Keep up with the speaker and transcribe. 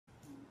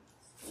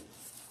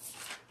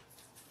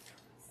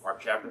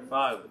chapter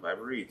 5, the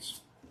Bible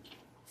reads,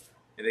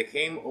 And they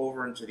came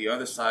over into the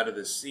other side of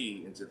the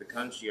sea, into the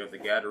country of the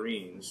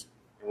Gadarenes.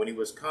 And when he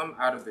was come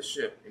out of the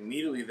ship,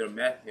 immediately there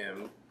met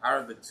him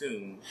out of the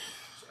tomb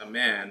a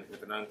man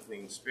with an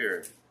unclean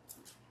spirit,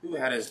 who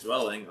had his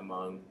dwelling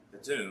among the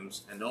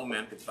tombs, and no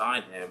man could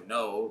bind him,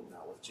 no,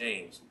 not with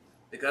chains,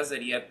 because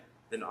that he had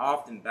been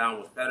often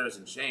bound with fetters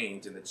and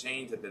chains, and the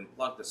chains had been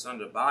plucked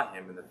asunder by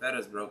him, and the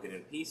fetters broken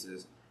in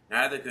pieces,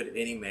 neither could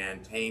any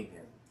man tame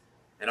him.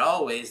 And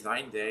always,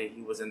 night and day,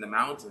 he was in the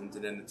mountains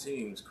and in the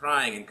tombs,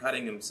 crying and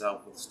cutting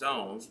himself with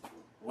stones.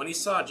 When he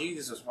saw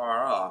Jesus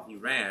afar off, he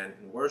ran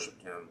and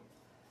worshipped him,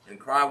 and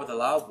cried with a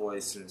loud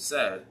voice, and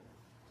said,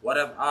 What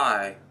have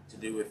I to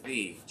do with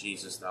thee,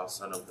 Jesus, thou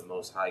Son of the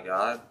Most High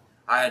God?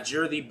 I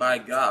adjure thee by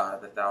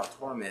God that thou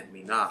torment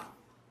me not.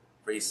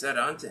 For he said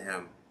unto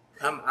him,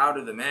 Come out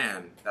of the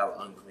man, thou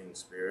unclean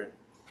spirit.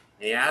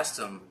 And he asked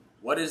him,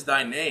 What is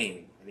thy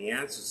name? And he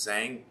answered,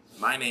 saying,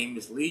 My name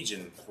is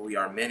Legion, for we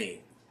are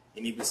many.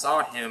 And he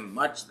besought him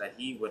much that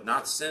he would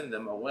not send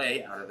them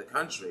away out of the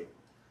country.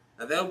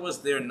 Now there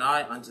was there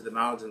nigh unto the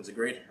mountains a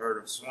great herd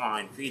of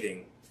swine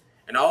feeding.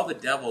 And all the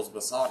devils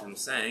besought him,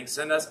 saying,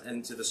 Send us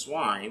into the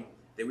swine,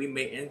 that we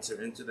may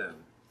enter into them.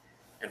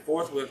 And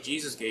forthwith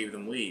Jesus gave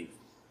them leave.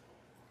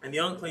 And the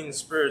unclean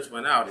spirits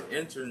went out and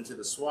entered into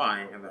the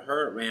swine, and the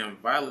herd ran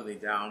violently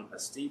down a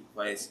steep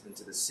place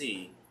into the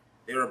sea.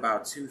 They were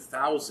about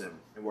 2,000,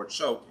 and were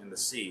choked in the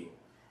sea.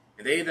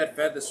 And they that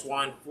fed the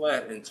swine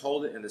fled, and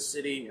told it in the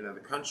city and in the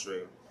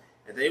country.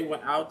 And they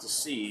went out to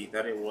see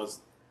that it was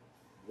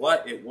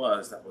what it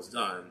was that was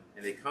done.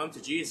 And they come to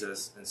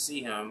Jesus, and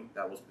see him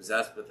that was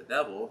possessed with the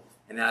devil,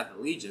 and hath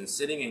the legion,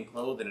 sitting and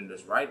clothed and in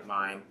his right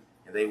mind,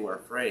 and they were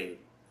afraid.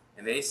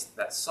 And they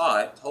that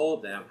saw it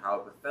told them how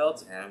it befell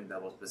to him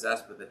that was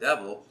possessed with the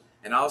devil,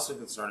 and also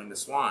concerning the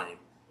swine.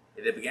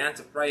 And they began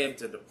to pray him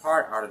to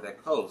depart out of their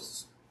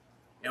coasts.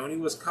 And when he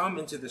was come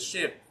into the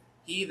ship,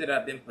 he that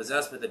had been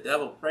possessed with the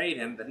devil prayed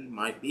him that he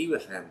might be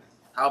with him.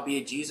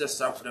 Howbeit Jesus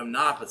suffered him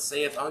not, but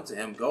saith unto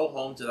him, Go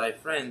home to thy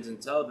friends,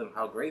 and tell them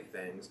how great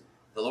things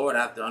the Lord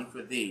hath done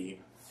for thee,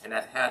 and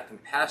hath had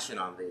compassion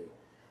on thee.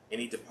 And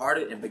he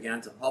departed and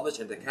began to publish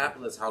in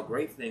Decapolis how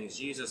great things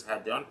Jesus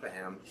had done for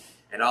him,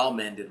 and all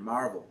men did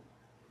marvel.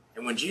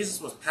 And when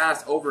Jesus was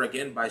passed over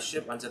again by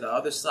ship unto the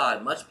other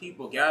side, much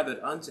people gathered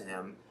unto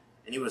him,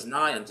 and he was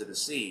nigh unto the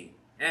sea.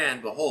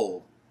 And,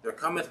 behold, there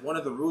cometh one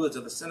of the rulers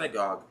of the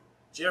synagogue,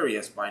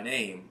 Jairus by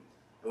name.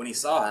 And when he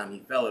saw him, he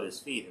fell at his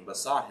feet, and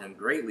besought him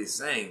greatly,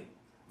 saying,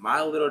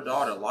 My little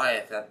daughter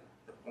lieth at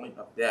the point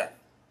of death.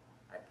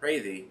 I pray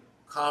thee,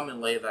 come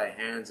and lay thy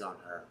hands on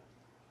her,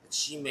 that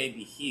she may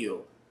be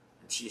healed,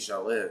 and she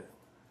shall live.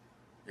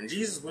 And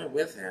Jesus went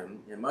with him,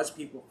 and much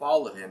people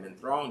followed him, and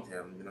thronged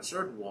him. And a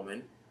certain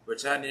woman,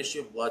 which had an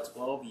issue of blood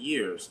 12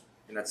 years,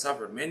 and had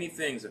suffered many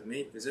things of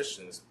many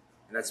physicians,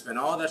 and had spent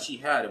all that she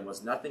had, and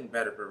was nothing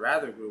better, but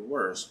rather grew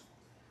worse,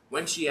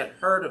 when she had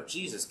heard of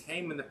Jesus,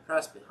 came in the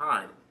press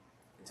behind,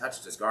 and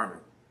touched his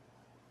garment.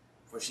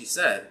 For she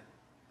said,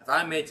 If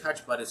I may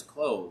touch but his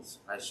clothes,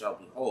 I shall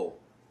be whole.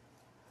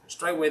 And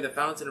straightway the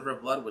fountain of her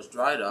blood was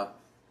dried up,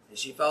 and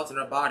she felt in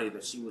her body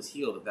that she was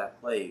healed of that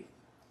plague.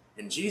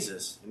 And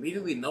Jesus,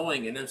 immediately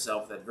knowing in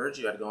himself that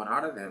virtue had gone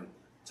out of him,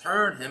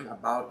 turned him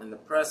about in the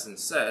press, and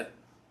said,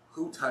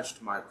 Who touched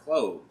my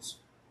clothes?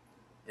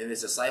 And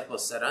his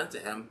disciples said unto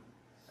him,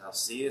 Thou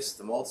seest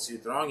the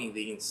multitude thronging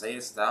thee, and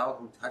sayest thou,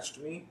 Who touched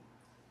me?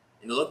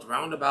 And he looked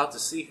round about to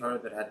see her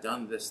that had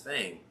done this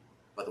thing.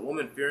 But the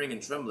woman, fearing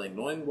and trembling,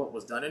 knowing what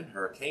was done in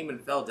her, came and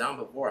fell down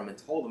before him, and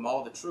told him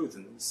all the truth.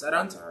 And he said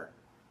unto her,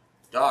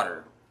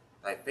 Daughter,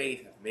 thy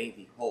faith hath made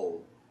thee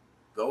whole.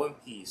 Go in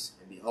peace,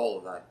 and be whole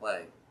of thy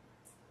plague.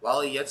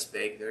 While he yet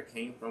spake, there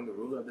came from the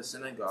ruler of the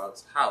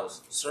synagogue's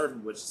house a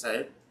servant which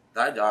said,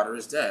 Thy daughter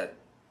is dead.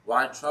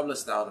 Why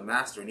troublest thou the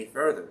master any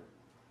further?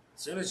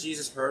 As soon as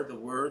Jesus heard the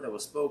word that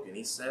was spoken,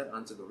 he said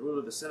unto the ruler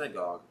of the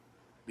synagogue,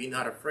 Be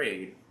not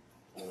afraid,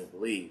 only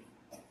believe.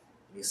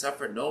 And he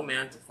suffered no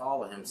man to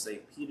follow him,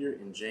 save Peter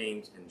and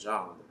James and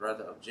John, the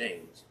brother of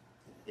James.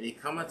 And he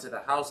cometh to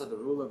the house of the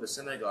ruler of the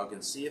synagogue,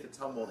 and seeth the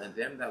tumult, and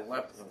them that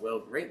wept and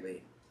wailed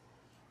greatly.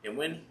 And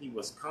when he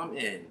was come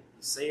in,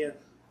 he saith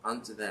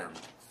unto them,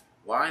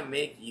 Why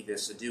make ye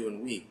this ado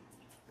and weep?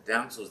 The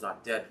damsel is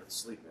not dead, but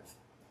sleepeth.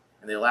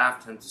 And they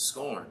laughed him to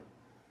scorn.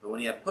 But when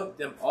he had put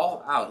them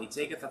all out, he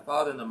taketh the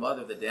father and the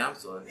mother of the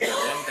damsel, and them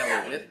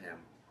that were with him,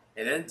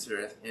 and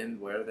entereth in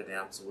where the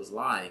damsel was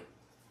lying.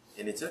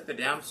 And he took the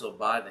damsel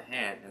by the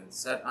hand, and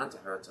said unto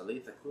her,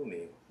 Talitha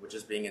cumi, which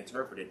is being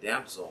interpreted,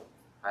 Damsel,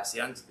 I say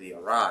unto thee,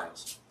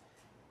 arise.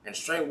 And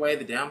straightway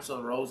the damsel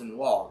arose and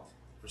walked,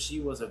 for she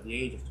was of the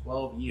age of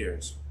 12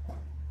 years.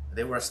 And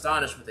they were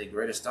astonished with a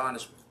great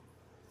astonishment.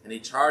 And he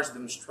charged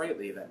them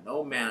straitly that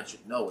no man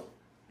should know it,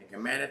 and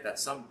commanded that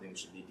something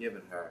should be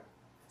given her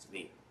to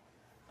eat.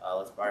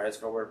 Let's bow our heads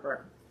for a word of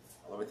prayer.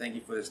 Lord, we thank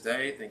you for this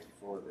day. Thank you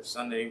for this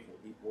Sunday, for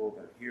the people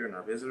that are here and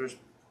our visitors.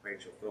 Pray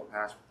that you'll fill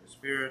past with the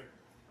Spirit.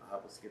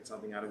 Help us to get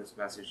something out of this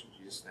message.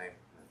 In Jesus' name,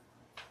 amen.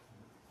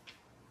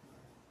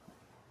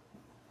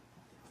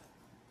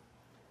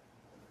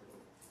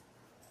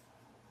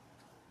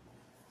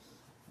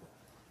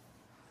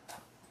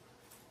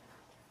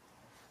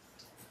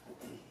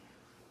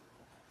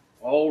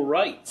 All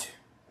right.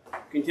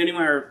 Continuing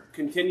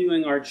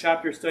our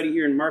chapter study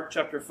here in Mark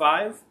chapter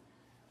 5.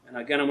 And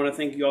again, I want to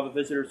thank you all the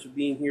visitors for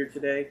being here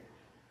today.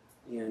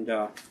 And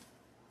it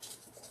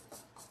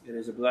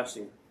is a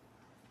blessing.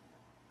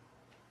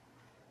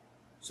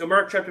 So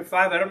Mark chapter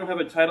 5, I don't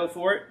have a title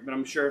for it, but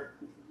I'm sure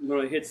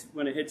when it hits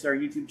our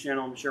YouTube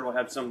channel, I'm sure we'll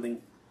have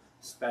something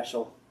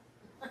special.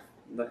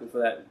 I'm looking for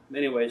that.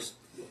 Anyways,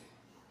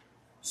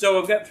 so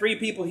I've got three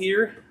people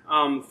here,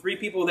 three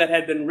people that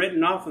had been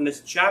written off in this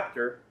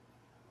chapter,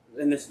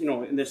 in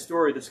this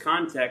story, this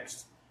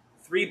context.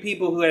 Three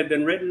people who had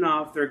been written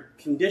off, their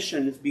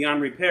condition is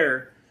beyond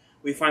repair.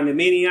 We find the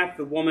maniac,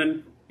 the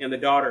woman, and the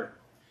daughter.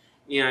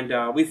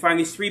 And we find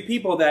these three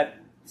people that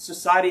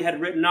society had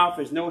written off.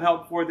 There's no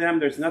help for them.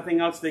 There's nothing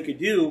else they could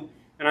do.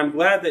 And I'm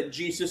glad that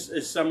Jesus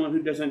is someone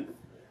who doesn't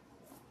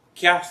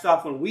cast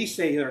off when we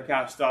say they're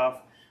cast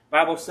off. The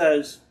Bible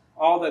says,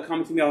 all that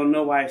come to me, I will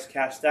know why it's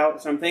cast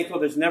out. So I'm thankful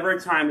there's never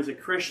a time as a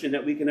Christian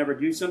that we can ever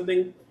do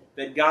something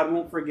that God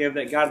won't forgive,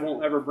 that God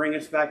won't ever bring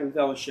us back in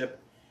fellowship.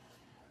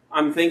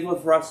 I'm thankful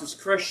for us as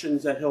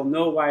Christians that He'll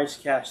know why it's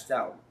cast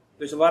out.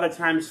 There's a lot of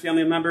times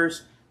family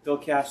members, they'll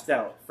cast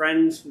out.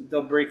 Friends,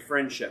 they'll break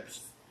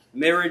friendships.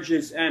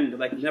 Marriages end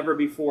like never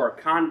before.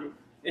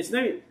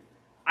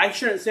 I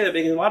shouldn't say that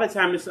because a lot of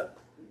times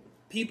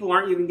people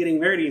aren't even getting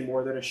married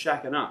anymore. They're just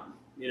shacking up,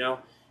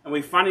 And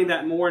we're finding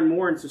that more and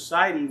more in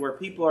society where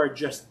people are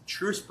just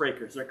truce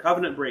breakers. They're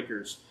covenant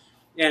breakers.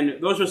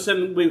 And those are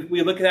some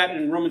we look at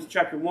in Romans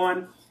chapter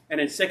 1 and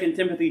in 2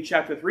 Timothy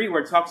chapter 3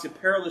 where it talks of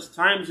perilous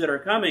times that are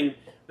coming.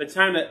 The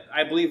time that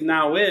I believe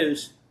now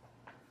is.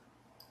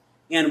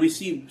 And we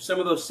see some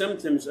of those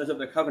symptoms as of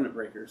the covenant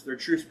breakers. They're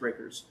truce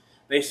breakers.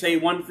 They say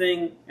one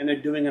thing and they're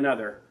doing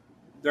another.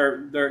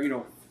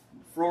 Their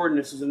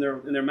forwardness is in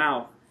their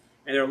mouth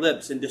and their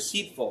lips and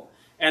deceitful.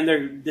 And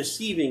they're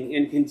deceiving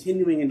and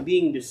continuing and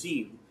being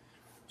deceived.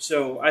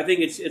 So I think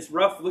it's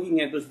rough looking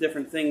at those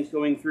different things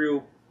going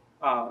through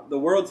the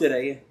world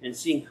today and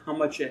seeing how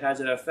much it has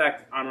an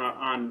effect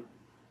on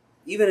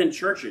even in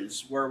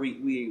churches where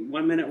we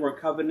 1 minute we're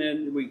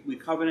covenanted, we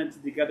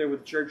covenanted together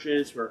with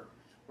churches,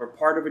 we're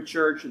part of a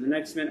church, and the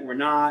next minute we're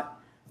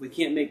not. We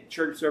can't make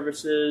church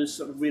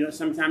services.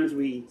 Sometimes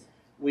we're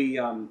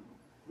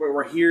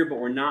here but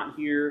we're not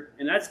here,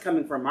 and that's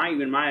coming from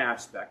my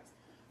aspect.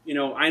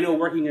 I know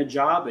working a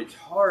job, it's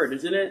hard,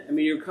 isn't it? I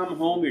mean, you come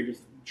home, you're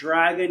just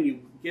dragging,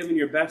 you've given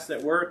your best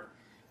at work,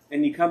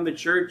 and you come to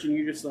church and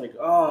you're just like,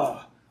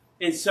 oh.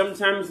 And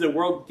sometimes the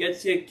world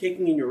gets you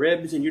kicking in your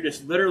ribs and you're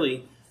just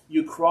literally,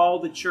 you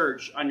crawl to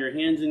church on your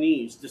hands and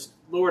knees. Just,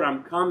 Lord,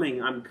 I'm coming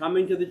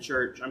to the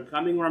church. I'm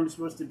coming where I'm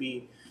supposed to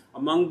be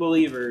among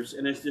believers.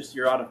 And it's just,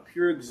 you're out of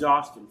pure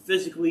exhaustion,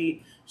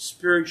 physically,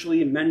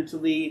 spiritually,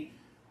 mentally,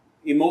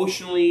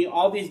 emotionally,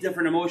 all these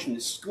different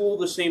emotions. School,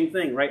 the same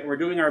thing, right? We're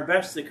doing our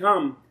best to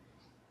come.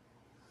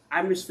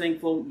 I'm just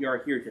thankful you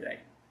are here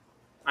today.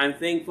 I'm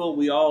thankful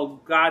we all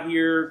got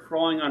here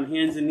crawling on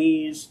hands and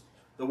knees,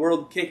 the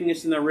world kicking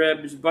us in the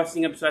ribs,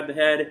 busting upside the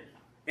head,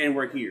 and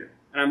we're here.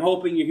 And I'm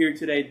hoping you're here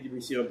today to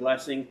receive a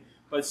blessing.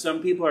 But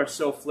some people are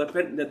so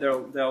flippant that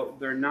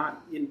they're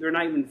not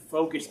even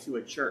focused to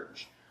a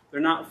church. They're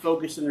not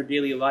focused in their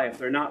daily life.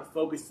 They're not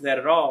focused to that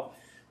at all.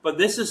 But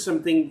this is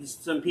some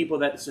people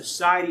that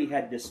society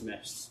had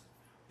dismissed.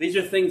 These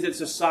are things that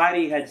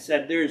society had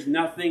said there's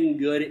nothing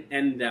good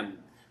in them.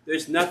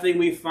 There's nothing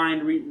we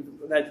find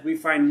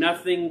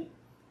nothing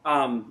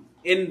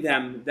in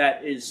them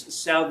that is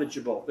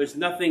salvageable. There's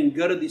nothing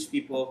good of these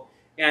people,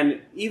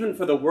 and even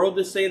for the world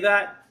to say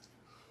that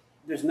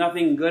there's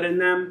nothing good in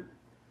them,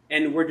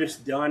 and we're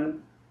just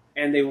done,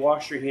 and they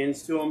wash their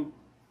hands to them.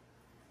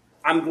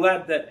 I'm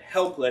glad that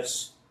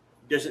helpless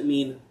doesn't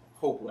mean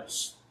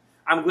hopeless.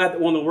 I'm glad that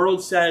when the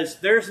world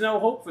says there's no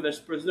hope for this,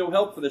 there's no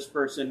help for this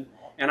person,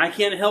 and I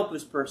can't help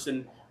this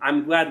person,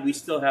 I'm glad we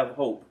still have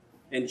hope.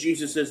 And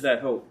Jesus is that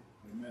hope.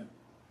 Amen.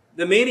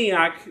 The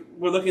maniac,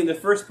 we're looking at the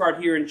first part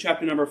here in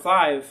chapter number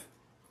 5.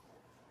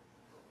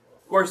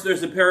 Of course,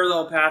 there's a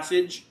parallel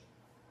passage.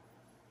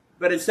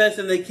 But it says,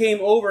 and they came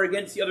over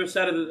against the other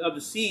side of the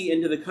sea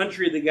into the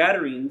country of the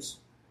Gadarenes.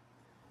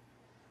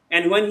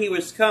 And when he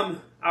was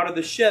come out of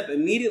the ship,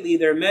 immediately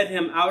there met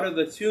him out of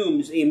the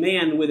tombs a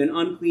man with an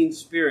unclean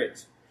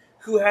spirit,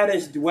 who had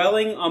his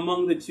dwelling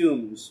among the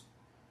tombs.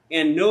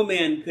 And no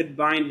man could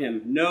bind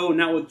him, no,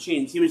 not with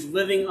chains. He was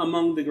living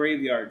among the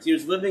graveyards. He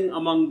was living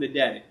among the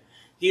dead.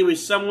 He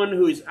was someone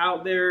who is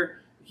out there.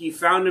 He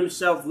found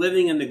himself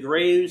living in the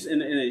graves in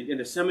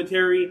a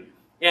cemetery,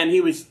 and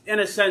he was,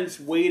 in a sense,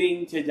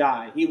 waiting to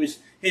die.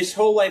 His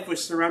whole life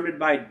was surrounded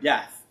by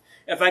death.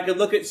 If I could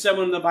look at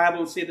someone in the Bible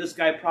and say this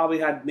guy probably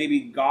had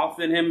maybe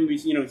goth in him,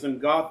 some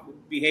goth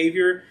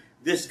behavior,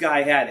 this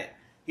guy had it.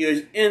 He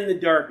was in the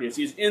darkness.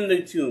 He was in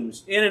the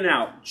tombs, in and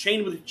out,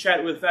 chained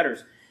with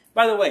fetters.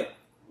 By the way,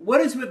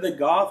 what is with the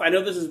goth? I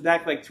know this is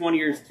back like 20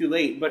 years too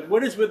late, but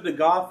what is with the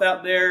goth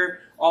out there?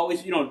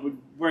 Always,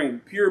 wearing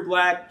pure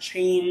black,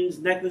 chains,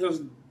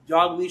 necklaces,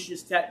 dog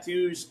leashes,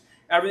 tattoos.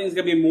 Everything's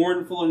going to be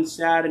mournful and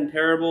sad and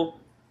terrible.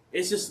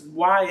 It's just,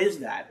 why is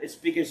that? It's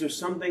because there's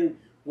something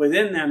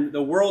within them.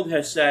 The world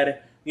has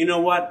said, you know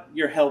what?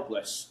 You're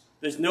helpless.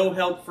 There's no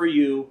help for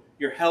you.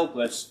 You're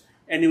helpless.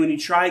 And when you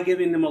try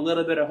giving them a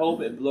little bit of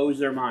hope, it blows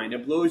their mind.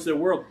 It blows their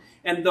world.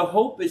 And the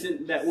hope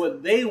isn't that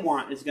what they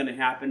want is going to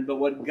happen, but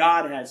what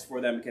God has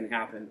for them can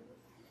happen.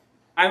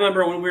 I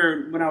remember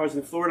when I was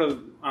in Florida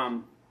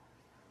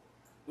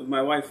with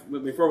my wife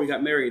before we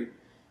got married,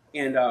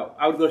 and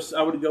I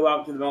would go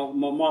out to the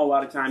mall a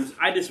lot of times.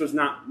 I just was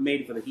not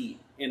made for the heat,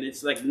 and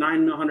it's like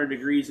 900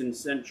 degrees in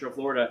Central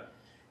Florida,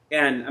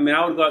 and I mean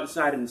I would go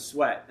outside and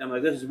sweat. I'm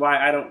like, this is why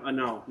I don't.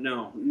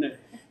 No.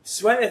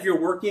 Sweat if you're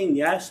working,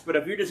 yes, but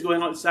if you're just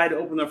going outside to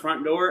open the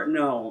front door,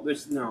 no.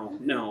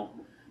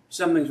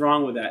 Something's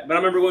wrong with that. But I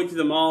remember going to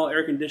the mall,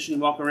 air conditioned,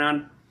 walking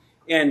around,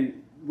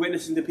 and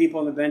witnessing to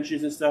people on the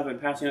benches and stuff, and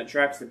passing out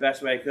tracts the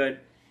best way I could.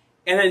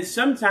 And then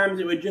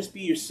sometimes it would just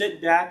be you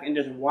sit back and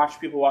just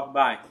watch people walk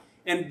by.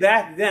 And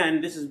back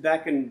then, this is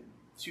back in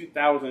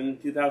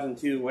 2000,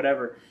 2002,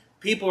 whatever,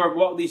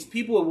 these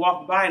people would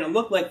walk by and it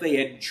looked like they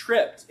had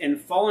tripped and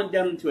fallen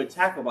down into a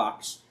tackle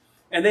box.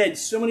 And they had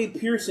so many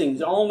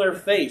piercings all in their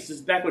face. This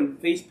is back when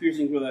face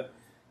piercings were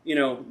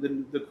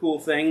the cool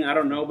thing. I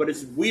don't know, but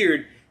it's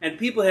weird. And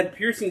people had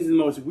piercings in the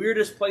most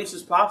weirdest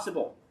places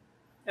possible.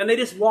 And they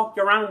just walked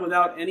around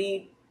without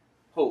any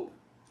hope.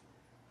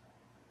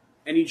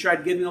 And you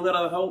tried giving a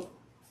little hope,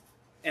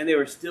 and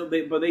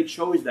but they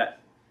chose that.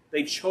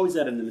 They chose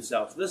that in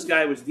themselves. This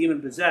guy was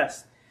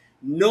demon-possessed.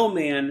 No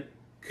man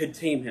could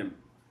tame him.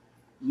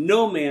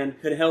 No man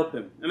could help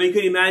him. I mean,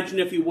 could you imagine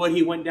if he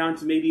went down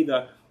to maybe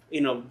the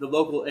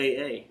local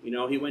AA.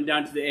 He went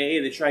down to the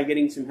AA. They tried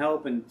getting some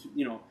help and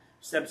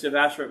steps of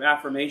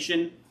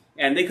affirmation,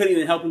 and they couldn't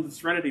even help him with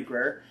Serenity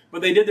Prayer.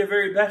 But they did their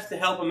very best to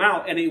help him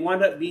out, and he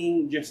wound up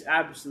being just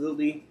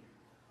absolutely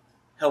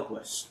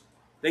helpless.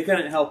 They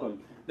couldn't help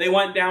him. They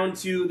went down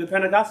to the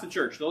Pentecostal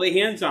church to lay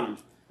hands on him.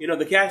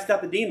 To cast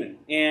out the demon,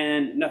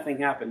 and nothing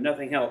happened.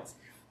 Nothing helped.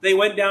 They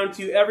went down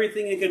to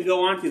everything they could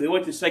go on to. They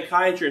went to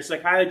psychiatrists,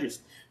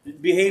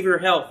 behavioral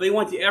health. They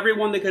went to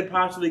everyone they could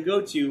possibly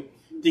go to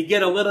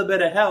get a little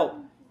bit of help,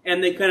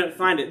 and they couldn't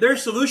find it. Their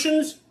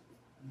solutions?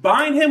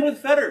 Bind him with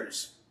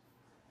fetters.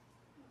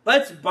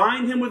 Let's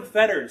bind him with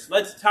fetters.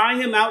 Let's tie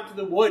him out to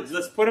the woods.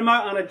 Let's put him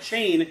out on a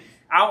chain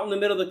out in the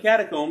middle of the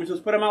catacombs.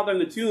 Let's put him out there in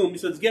the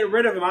tombs. Let's get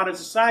rid of him out of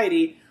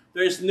society.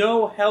 There's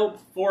no help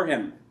for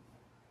him.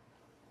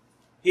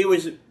 They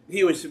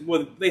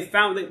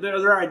found that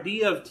their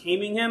idea of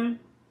taming him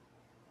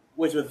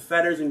was with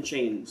fetters and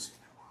chains.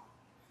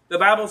 The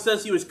Bible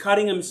says he was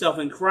cutting himself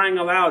and crying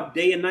aloud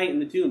day and night in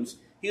the tombs.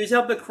 He was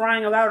out there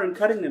crying aloud and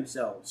cutting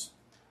himself.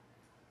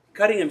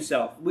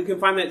 We can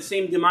find that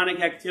same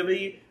demonic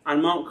activity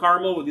on Mount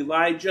Carmel with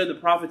Elijah, the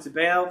prophets of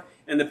Baal,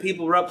 and the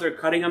people were up there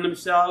cutting on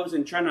themselves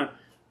and trying to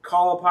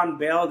call upon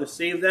Baal to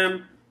save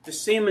them. The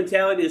same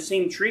mentality, the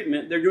same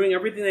treatment. They're doing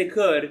everything they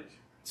could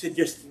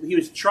he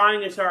was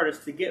trying his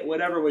hardest to get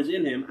whatever was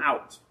in him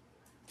out.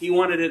 He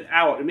wanted it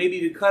out. And maybe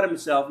if he cut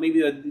himself,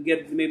 maybe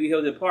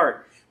he'll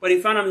depart. But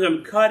he found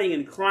himself cutting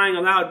and crying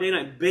aloud day and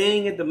night,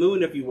 baying at the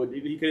moon, if you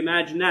could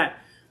imagine that.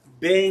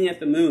 Baying at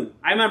the moon.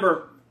 I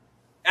remember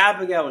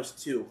Abigail was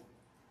 2,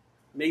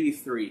 maybe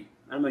 3.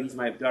 I don't know,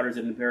 my daughter's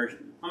an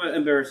embarrassment. I'm going to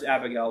embarrass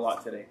Abigail a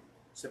lot today.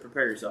 So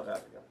prepare yourself,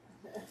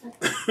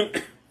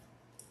 Abigail.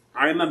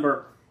 I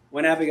remember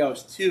when Abigail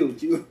was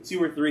 2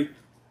 or 3,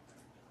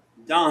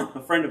 Don,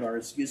 a friend of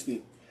ours,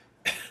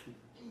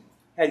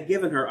 had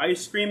given her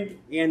ice cream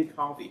and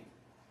coffee.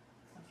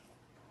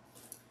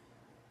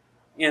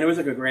 And it was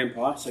like a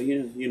grandpa, so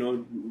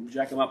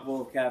jack him up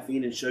full of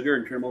caffeine and sugar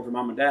and turn him over to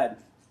Mom and Dad.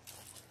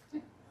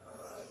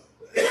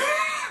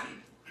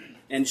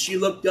 And she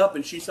looked up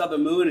and she saw the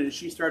moon and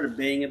she started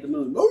baying at the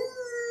moon.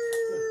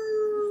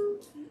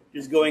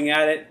 Just going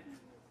at it.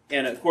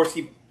 And of course,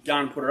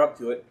 Don put her up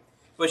to it.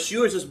 But she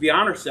was just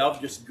beyond herself,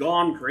 just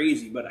gone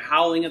crazy, but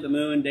howling at the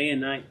moon day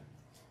and night.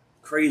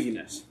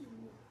 Craziness.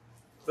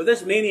 But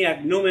this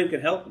maniac, no man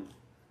could help him.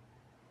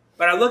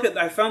 But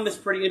I found this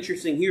pretty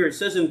interesting here. It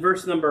says in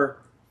verse number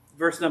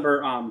 4,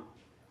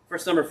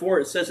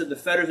 it says that the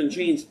fetters and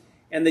chains,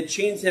 and the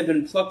chains have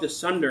been plucked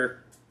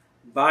asunder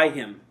by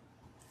him.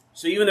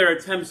 So even their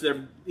attempts,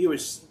 he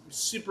was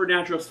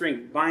supernatural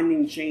strength,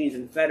 binding chains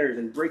and fetters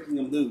and breaking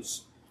them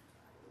loose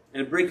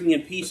and breaking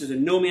in pieces,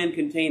 and no man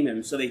can tame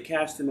him, so they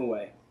cast him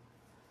away.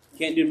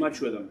 Can't do much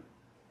with him.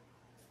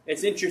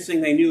 It's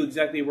interesting they knew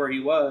exactly where he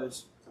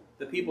was.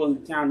 The people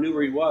in the town knew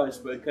where he was,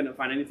 but couldn't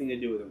find anything to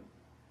do with him.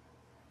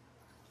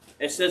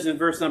 It says in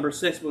verse number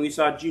 6, when he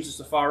saw Jesus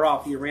afar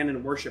off, he ran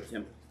and worshipped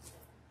him,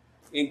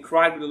 and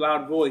cried with a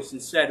loud voice,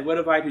 and said, "What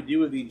have I to do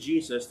with thee,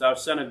 Jesus, thou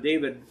son of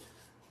David,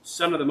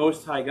 Son of the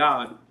Most High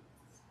God?"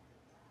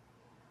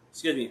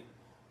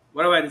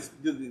 What have I to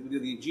do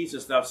with thee,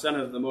 Jesus, thou Son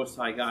of the Most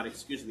High God?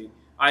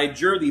 I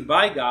adjure thee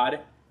by God,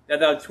 that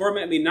thou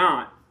torment me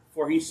not.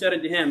 For he said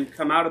unto him,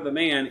 "Come out of the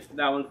man,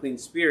 thou unclean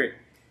spirit."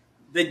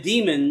 The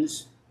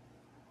demons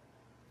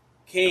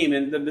came,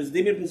 and this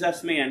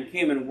demon-possessed man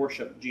came and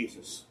worshipped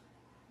Jesus.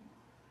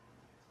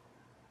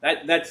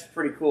 That's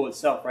pretty cool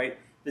itself, right?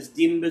 This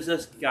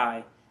demon-possessed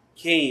guy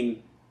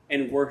came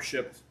and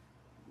worshipped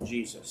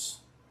Jesus.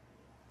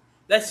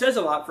 That says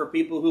a lot for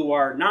people who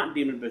are not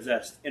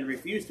demon-possessed and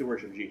refuse to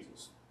worship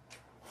Jesus.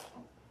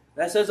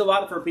 That says a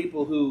lot for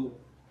people who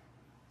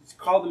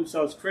call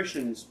themselves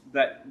Christians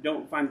that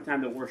don't find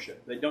time to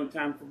worship. They don't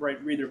time to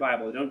read their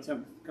Bible. They don't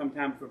come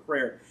time for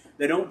prayer.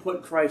 They don't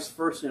put Christ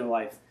first in their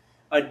life.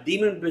 A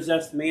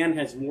demon-possessed man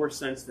has more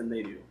sense than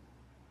they do.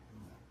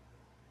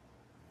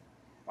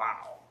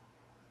 Wow.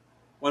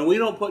 When we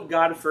don't put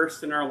God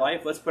first in our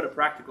life, let's put it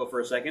practical for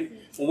a second.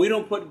 When we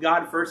don't put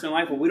God first in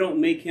life, when we don't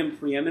make Him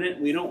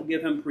preeminent, we don't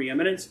give Him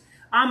preeminence,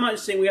 I'm not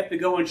saying we have to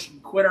go and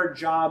quit our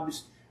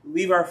jobs,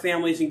 leave our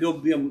families, and go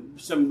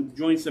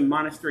join some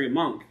monastery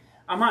monk.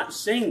 I'm not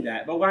saying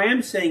that. But what I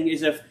am saying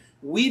is if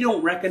we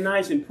don't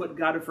recognize and put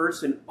God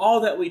first in all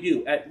that we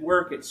do, at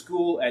work, at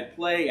school, at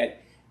play, at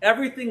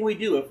everything we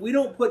do, if we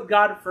don't put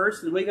God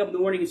first and wake up in the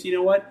morning and say, you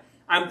know what?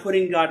 I'm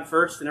putting God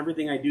first in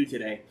everything I do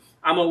today.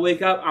 I'm gonna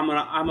wake up. I'm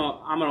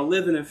gonna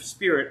live in the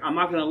Spirit. I'm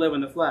not gonna live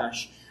in the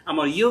flesh. I'm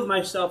gonna yield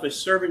myself as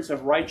servants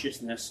of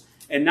righteousness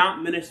and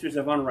not ministers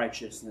of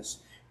unrighteousness.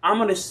 I'm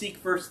gonna seek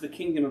first the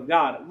kingdom of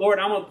God. Lord,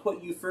 I'm gonna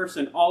put you first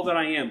in all that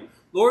I am.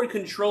 Lord,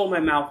 control my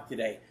mouth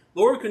today.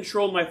 Lord,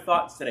 control my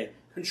thoughts today.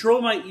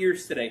 Control my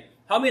ears today.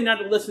 Help me not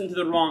to listen to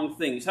the wrong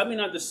things. Help me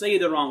not to say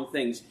the wrong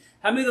things.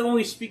 Help me to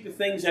only speak the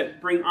things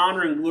that bring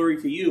honor and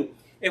glory to you.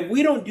 If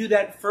we don't do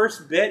that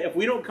first bit, if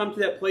we don't come to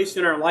that place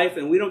in our life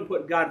and we don't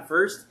put God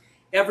first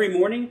every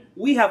morning,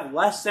 we have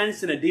less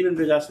sense than a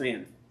demon-possessed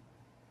man.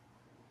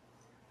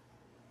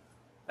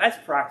 That's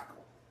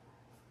practical.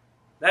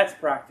 That's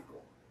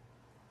practical.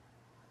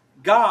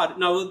 God,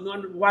 now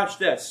watch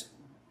this.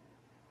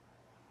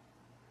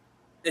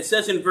 It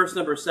says in verse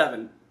number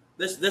 7,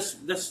 this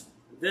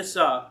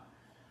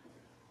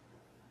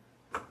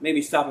made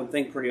me stop and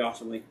think pretty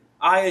awesomely.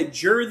 I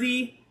adjure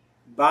thee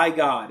by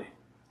God,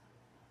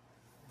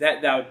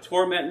 that thou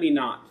torment me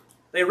not.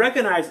 They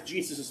recognize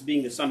Jesus as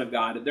being the Son of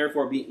God, and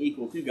therefore being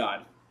equal to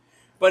God.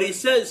 But he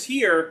says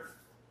here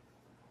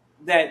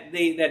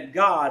that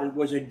God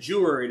was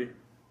adjured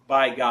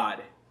by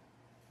God.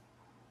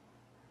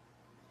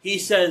 He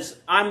says,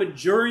 I'm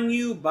adjuring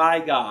you by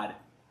God.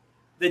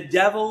 The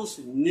devils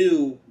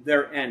knew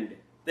their end.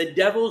 The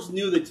devils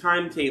knew the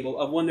timetable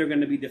of when they're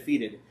going to be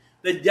defeated.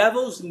 The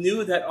devils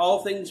knew that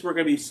all things were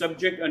going to be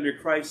subject under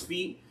Christ's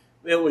feet.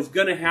 It was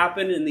going to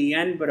happen in the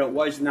end, but it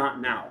was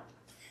not now.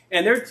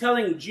 And they're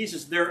telling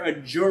Jesus, they're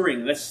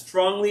adjuring, that's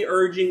strongly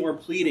urging or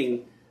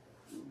pleading.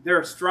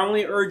 They're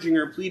strongly urging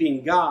or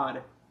pleading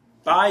God,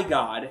 by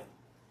God,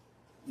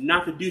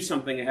 not to do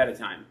something ahead of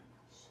time.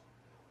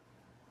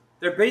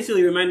 They're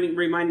basically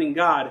reminding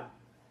God,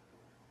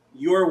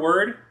 your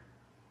word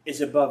is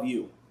above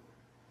you.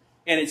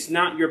 And it's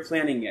not your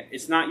planning yet.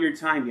 It's not your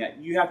time yet.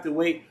 You have to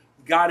wait.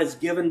 God has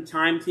given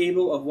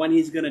timetable of when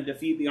He's going to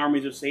defeat the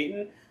armies of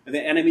Satan, the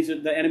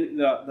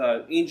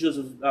angels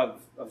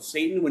of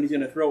Satan, when He's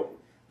going to throw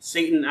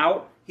Satan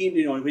out.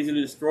 He's going to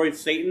destroy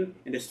Satan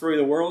and destroy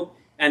the world.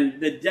 And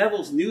the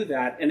devils knew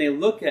that, and they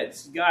look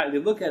at God. They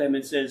look at Him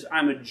and says,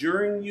 "I'm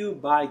adjuring you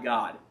by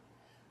God.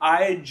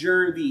 I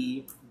adjure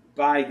thee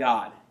by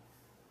God."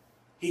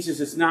 He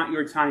says, "It's not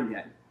your time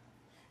yet."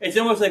 It's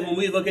almost like when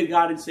we look at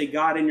God and say,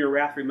 God, in your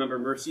wrath, remember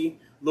mercy.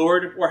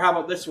 Lord, or how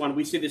about this one?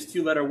 We say this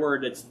two-letter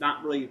word that's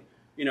not really,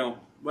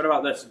 what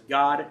about this?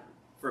 God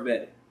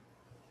forbid.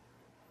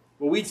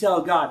 Well, we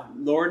tell God,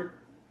 Lord,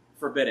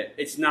 forbid it.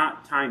 It's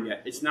not time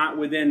yet. It's not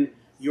within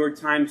your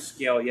time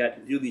scale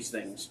yet to do these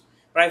things.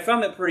 But I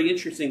found that pretty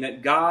interesting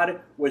that God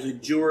was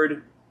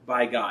adjured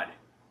by God.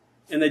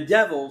 And the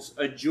devils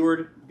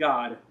adjured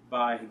God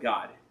by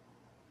God.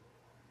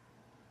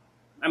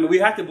 I mean, we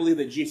have to believe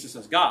that Jesus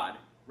is God,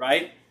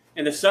 right?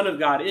 And the Son of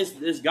God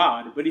is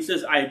God, but He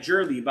says, I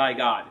adjure thee by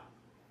God.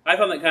 I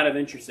found that kind of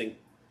interesting.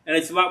 And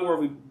it's a lot more if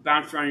we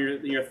bounce around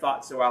in your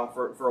thoughts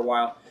for a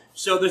while.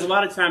 So there's a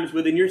lot of times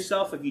within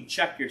yourself, if you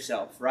check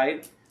yourself,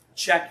 right?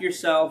 Check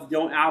yourself,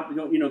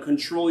 don't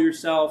control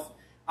yourself,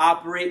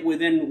 operate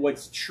within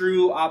what's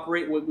true,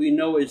 operate what we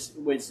know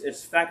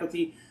is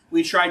faculty.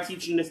 We try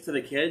teaching this to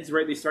the kids,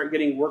 right? They start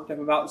getting worked up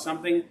about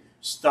something.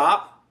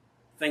 Stop,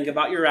 think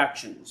about your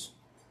actions.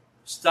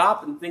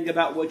 Stop and think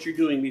about what you're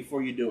doing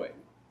before you do it.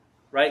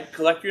 Right?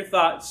 Collect your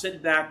thoughts,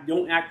 sit back,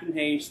 don't act in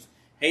haste.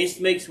 Haste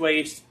makes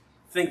waste.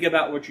 Think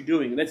about what you're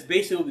doing. And that's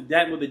basically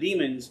what the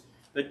demons,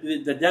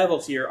 the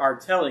devils here are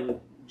telling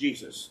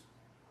Jesus.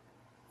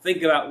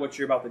 Think about what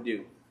you're about to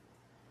do.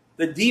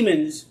 The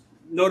demons,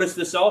 notice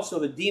this also,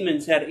 the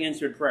demons had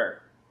answered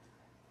prayer.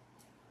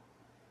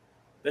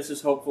 This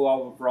is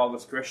hopeful for all of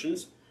us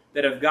Christians,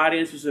 that if God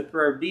answers the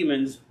prayer of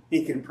demons,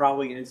 He can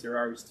probably answer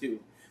ours too.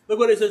 Look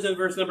what it says in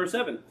verse number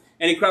 7.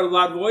 And he cried with a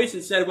loud voice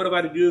and said, What have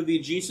I to do with thee,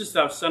 Jesus,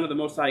 thou Son of the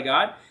Most High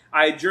God?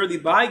 I adjure thee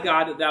by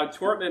God that thou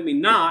torment me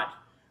not.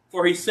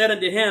 For he said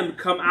unto him,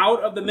 Come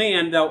out of the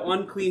man, thou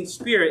unclean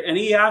spirit. And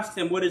he asked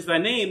him, What is thy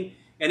name?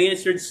 And he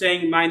answered,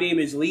 saying, My name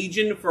is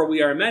Legion, for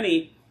we are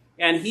many.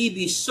 And he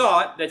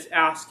besought, that's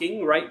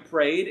asking, right?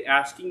 Prayed,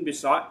 asking,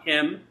 besought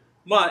him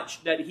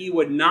much, that he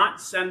would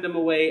not send them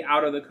away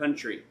out of the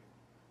country.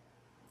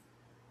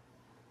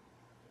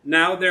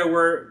 Now there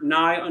were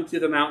nigh unto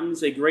the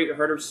mountains a great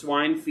herd of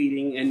swine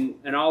feeding,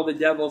 and all the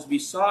devils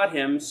besought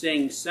him,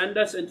 saying, Send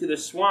us into the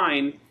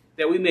swine,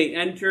 that we may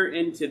enter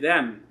into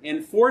them.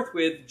 And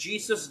forthwith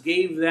Jesus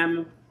gave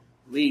them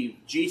leave.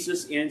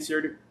 Jesus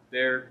answered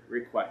their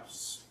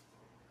requests.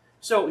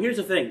 So here's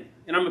the thing,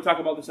 and I'm going to talk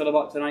about this a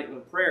lot tonight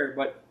with prayer,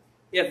 but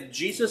if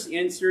Jesus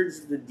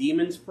answers the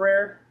demons'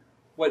 prayer,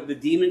 what the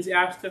demons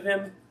asked of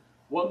him,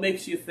 what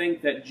makes you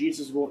think that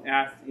Jesus won't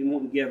ask and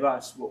won't give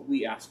us what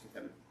we ask of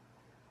him?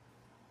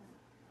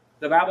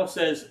 The Bible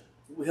says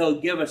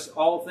he'll give us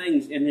all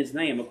things in his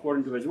name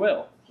according to his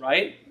will,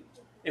 right?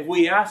 If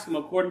we ask him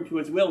according to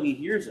his will, he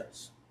hears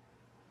us.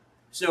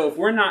 So if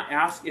we're not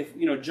asked,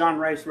 John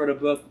Rice wrote a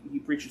book, he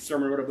preached a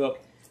sermon, wrote a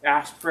book,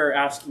 Ask Prayer,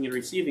 Asking and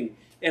Receiving.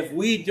 If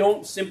we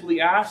don't simply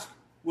ask,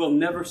 we'll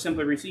never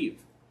simply receive.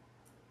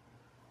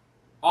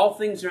 All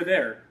things are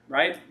there,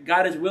 right?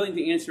 God is willing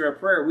to answer our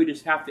prayer. We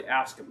just have to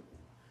ask him.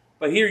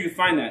 But here you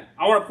find that.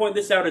 I want to point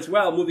this out as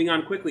well, moving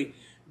on quickly.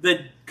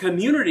 The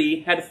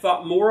community had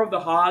thought more of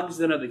the hogs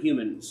than of the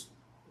humans.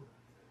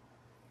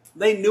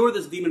 They knew where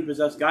this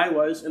demon-possessed guy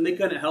was, and they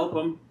couldn't help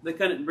him. They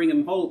couldn't bring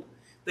him hope.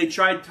 They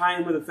tried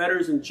tying him with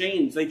fetters and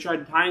chains. They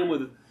tried tying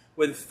him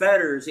with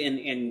fetters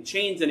and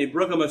chains, and they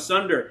broke him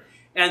asunder.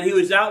 And he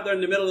was out there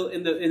in the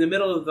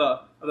middle of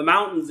the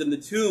mountains and the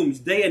tombs,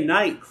 day and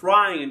night,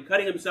 crying and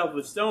cutting himself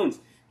with stones.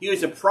 He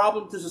was a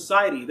problem to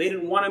society. They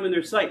didn't want him in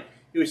their sight.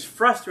 He was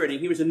frustrating.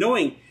 He was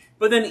annoying.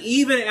 But then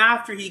even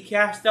after he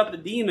cast out the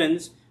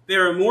demons, they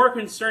were more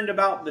concerned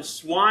about the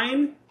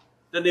swine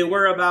than they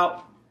were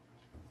about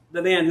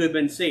the man who had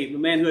been saved, the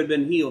man who had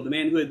been healed, the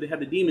man who had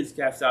the demons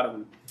cast out of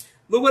him.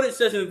 Look what it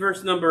says in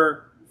verse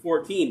number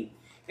 14.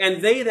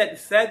 And they that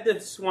fed the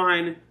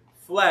swine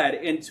fled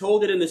and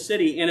told it in the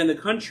city and in the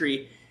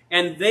country,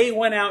 and they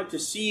went out to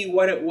see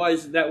what it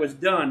was that was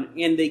done.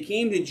 And they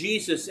came to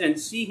Jesus and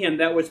see him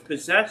that was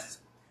possessed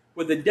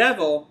with the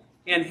devil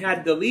and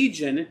had the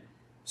legion,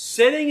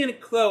 sitting and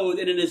clothed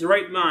and in his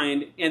right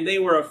mind, and they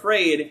were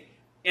afraid.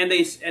 And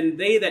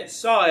they that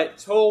saw it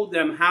told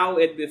them how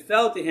it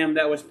befell to him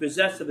that was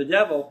possessed of the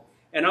devil,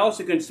 and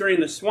also concerning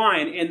the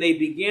swine, and they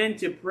began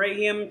to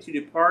pray him to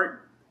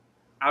depart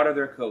out of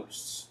their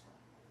coasts.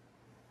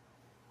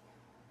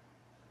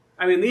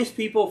 I mean, these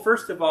people,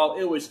 first of all,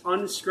 it was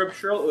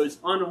unscriptural, it was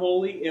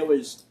unholy, it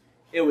was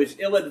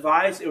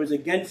ill-advised, it was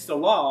against the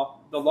law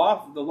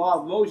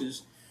of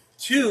Moses,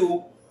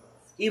 to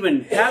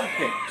even have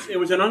pigs. It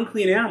was an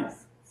unclean animal.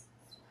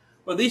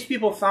 But these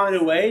people found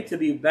a way to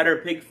be better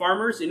pig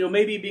farmers.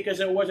 Maybe because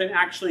it wasn't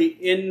actually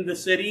in the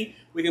city.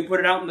 We can put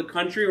it out in the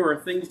country where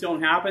things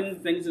don't happen.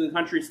 Things in the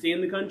country stay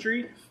in the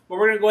country. But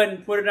we're going to go ahead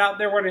and put it out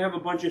there. We're going to have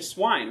a bunch of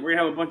swine. We're going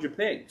to have a bunch of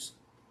pigs.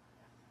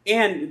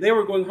 And they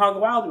were going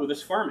hog wild with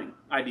this farming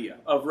idea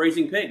of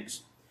raising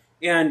pigs.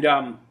 And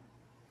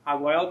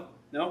hog wild?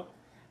 No?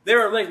 They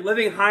were like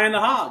living high on the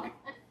hog.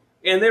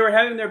 And they were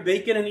having their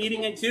bacon and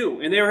eating it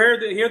too. And they were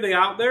here they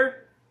out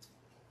there.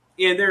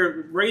 And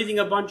they're raising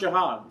a bunch of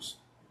hogs.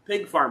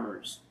 Pig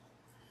farmers.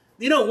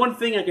 One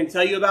thing I can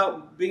tell you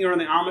about being around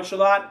the Amish a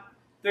lot?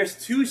 There's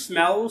 2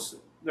 smells.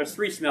 There's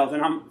 3 smells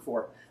in Amish.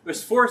 4.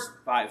 There's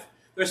 5.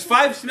 There's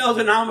 5 smells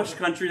in Amish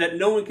country that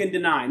no one can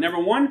deny. Number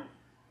 1,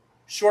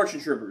 short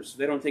troopers.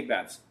 They don't take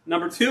baths.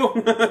 Number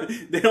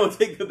 2, they don't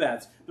take the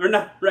baths. They're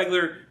not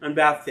regular on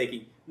bath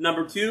taking.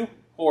 Number 2,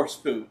 horse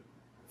poo.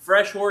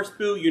 Fresh horse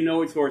poo, you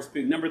know it's horse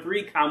poo. Number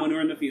 3, cow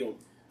manure in the field.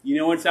 You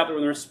know it's out there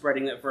when they're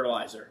spreading that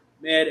fertilizer.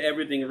 Man,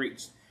 everything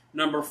reeks.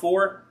 Number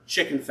 4,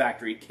 chicken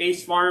factory.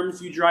 Case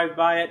Farms, you drive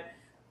by it.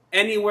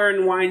 Anywhere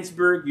in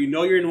Winesburg, you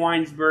know you're in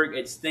Winesburg.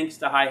 It stinks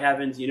to high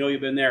heavens. You know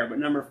you've been there. But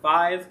number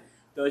 5,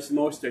 the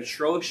most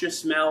atrocious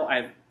smell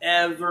I've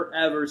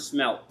ever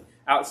smelled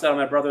outside of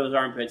my brother's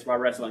armpits while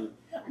wrestling.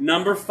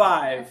 Number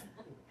 5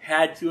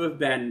 had to have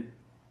been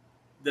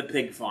the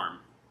pig farm.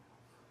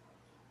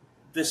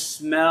 The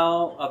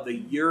smell of the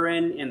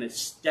urine and the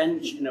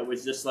stench, and it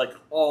was just like,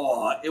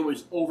 it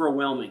was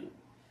overwhelming.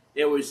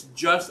 It was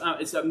just,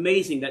 it's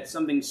amazing that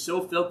something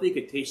so filthy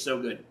could taste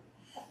so good.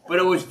 But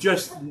it was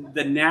just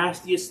the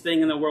nastiest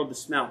thing in the world to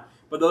smell.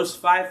 But those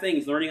 5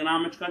 things, learning in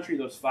Amish country,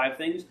 those 5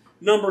 things.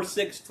 Number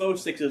 6,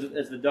 close 6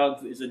 is the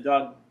dog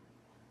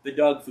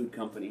food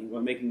company.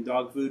 When making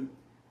dog food,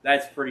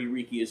 that's pretty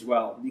reeky as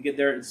well. You get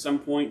there at some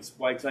points,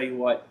 I tell you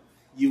what,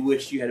 you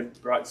wish you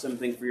had brought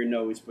something for your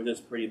nose, but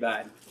it's pretty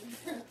bad.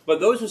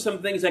 But those are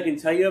some things I can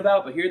tell you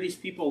about. But here these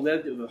people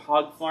lived with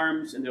hog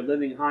farms, and they're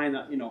living high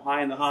in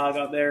the hog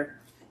out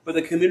there. But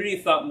the community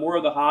thought more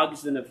of the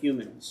hogs than of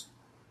humans.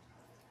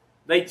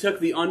 They took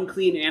the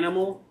unclean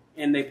animal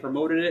and they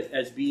promoted it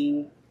as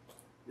being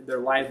their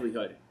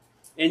livelihood.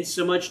 And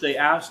so much they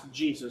asked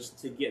Jesus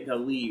to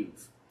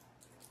leave.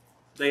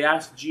 They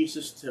asked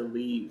Jesus to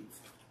leave.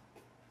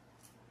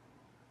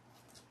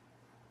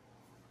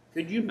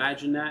 Could you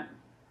imagine that?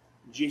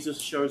 Jesus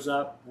shows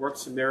up,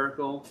 works a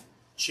miracle,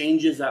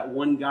 changes that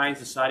one guy in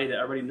society that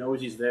everybody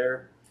knows he's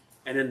there,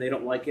 and then they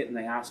don't like it and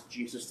they ask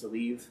Jesus to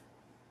leave.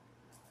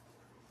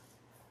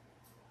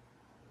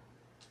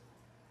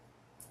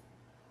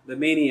 The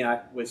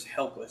maniac was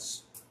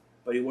helpless.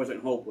 but he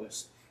wasn't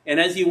hopeless. And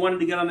as he wanted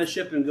to get on the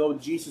ship and go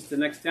with Jesus to the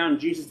next town,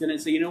 Jesus didn't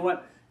say, you know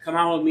what, come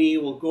out with me,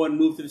 we'll go and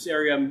move to this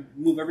area,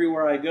 move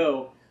everywhere I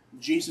go.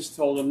 Jesus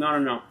told him,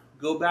 no,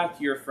 go back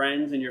to your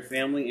friends and your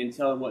family and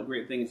tell them what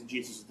great things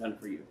Jesus has done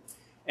for you.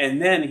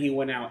 And then he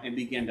went out and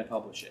began to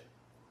publish it.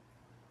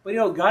 But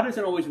God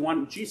doesn't always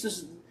want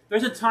Jesus.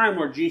 There's a time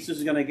where Jesus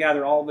is going to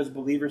gather all of his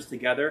believers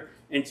together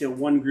into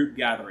one group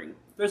gathering.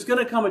 There's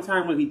going to come a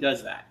time when he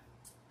does that.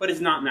 But it's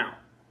not now.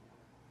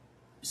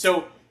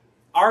 So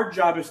our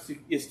job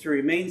is to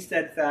remain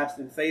steadfast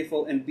and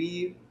faithful and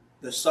be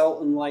the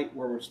salt and light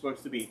where we're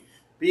supposed to be.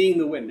 Being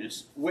the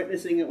witness,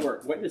 witnessing at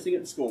work, witnessing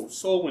at school,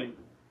 soul winning,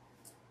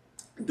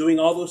 doing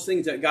all those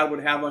things that God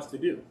would have us to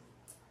do.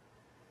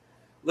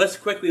 Let's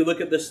quickly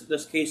look at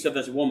this case of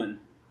this woman.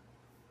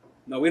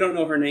 Now, we don't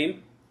know her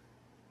name.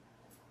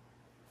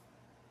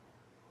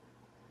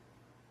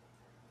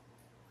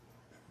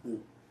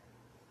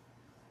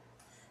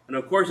 And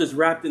of course, it's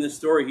wrapped in the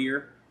story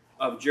here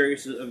of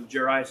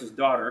Jairus'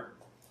 daughter.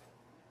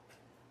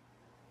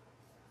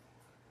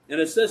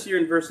 And it says here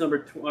in verse number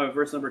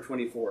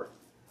 24.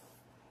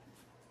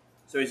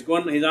 So he's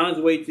on his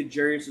way to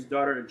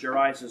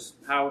Jairus'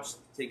 house to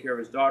take care of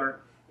his daughter.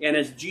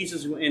 And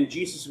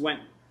Jesus went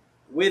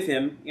with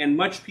him, and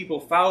much people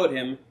followed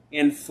him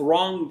and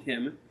thronged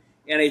him.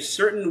 And a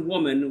certain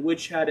woman,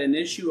 which had an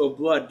issue of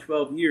blood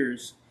 12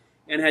 years,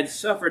 and had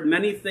suffered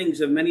many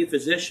things of many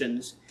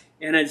physicians,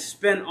 and had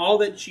spent all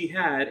that she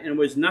had, and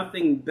was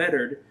nothing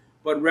bettered,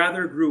 but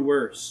rather grew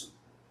worse.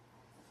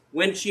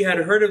 When she had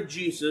heard of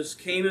Jesus,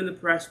 came in the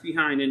press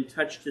behind, and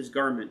touched his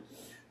garment.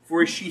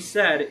 For she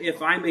said,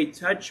 if I may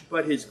touch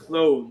but his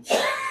clothes,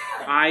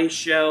 I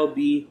shall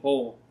be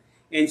whole.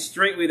 And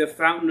straightway the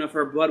fountain of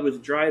her blood was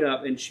dried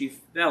up, and she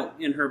felt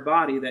in her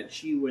body that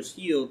she was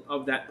healed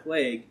of that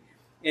plague.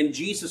 And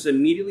Jesus,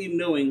 immediately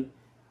knowing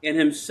in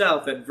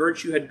himself that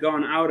virtue had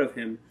gone out of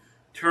him,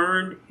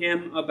 turned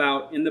him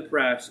about in the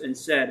press, and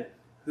said,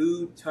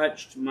 who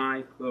touched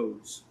my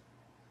clothes?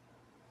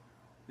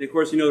 And of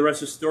course, the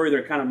rest of the story.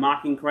 They're kind of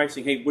mocking Christ,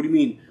 saying, hey, what do you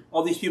mean?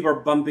 All these people are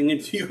bumping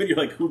into you, and you're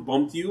like, who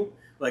bumped you?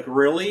 Like,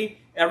 really?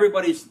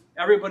 Everybody's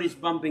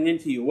bumping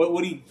into you.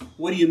 What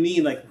do you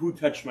mean, like, who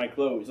touched my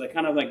clothes? Like,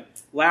 kind of like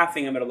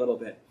laughing at it a little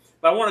bit.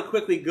 But I want to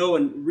quickly go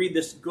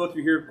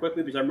through here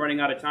quickly because I'm running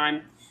out of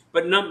time.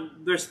 But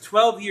there's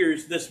 12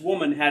 years this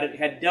woman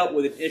had dealt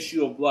with an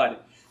issue of blood.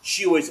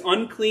 She was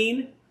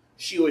unclean,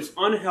 she was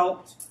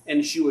unhelped,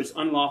 and she was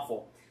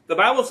unlawful. The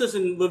Bible says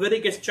in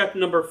Leviticus chapter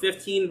number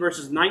 15,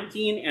 verses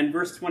 19 and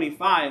verse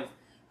 25,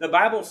 the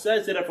Bible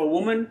says that if a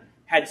woman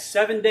had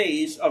 7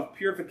 days of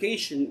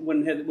purification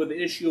with the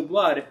issue of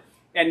blood,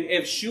 and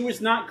if she was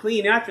not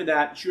clean after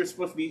that, she was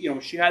supposed to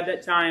be, she had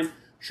that time,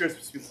 she was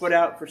supposed to be put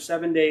out for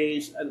 7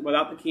 days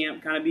without the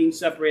camp, kind of being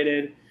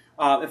separated.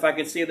 If I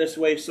could say it this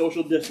way,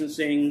 social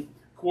distancing,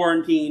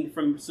 quarantined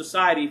from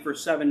society for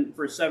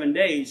seven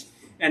days.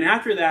 And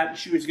after that,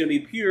 she was going to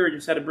be pure.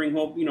 Just had to bring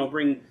home,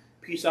 bring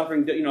peace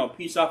offering,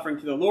 peace offering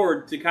to the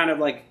Lord to kind of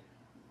like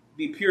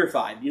be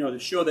purified, to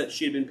show that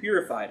she had been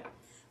purified.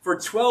 For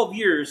 12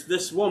 years,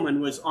 this woman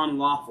was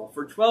unlawful.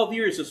 For 12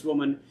 years, this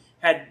woman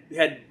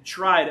had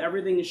tried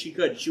everything that she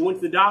could. She went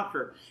to the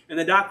doctor, and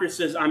the doctor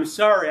says, I'm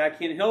sorry, I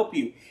can't help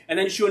you. And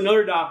then she went to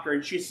another doctor,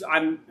 and she says,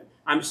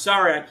 I'm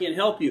sorry, I can't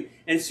help you.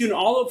 And soon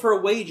all of her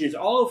wages,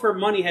 all of her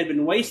money had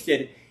been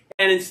wasted.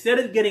 And instead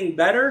of getting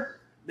better,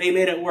 they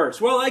made it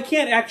worse. Well, I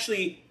can't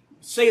actually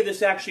say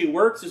this actually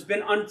works. It's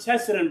been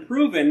untested and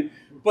proven.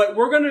 But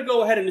we're going to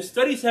go ahead, and the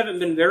studies haven't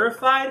been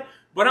verified,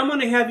 but I'm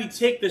going to have you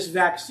take this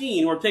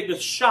vaccine or take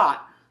this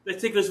shot.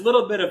 Let's take this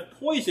little bit of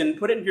poison,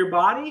 put it in your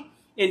body,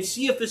 and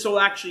see if this will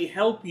actually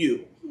help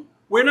you.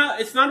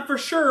 It's not for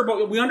sure,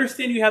 but we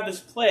understand you have this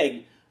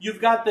plague.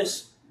 You've got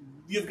this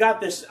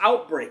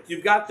outbreak.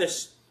 You've got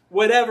this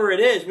whatever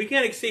it is. We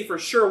can't say for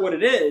sure what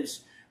it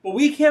is, but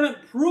we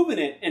haven't proven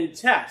it in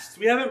tests.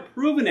 We haven't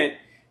proven it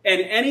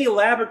in any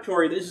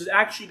laboratory that this is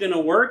actually going to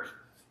work.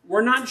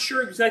 We're not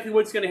sure exactly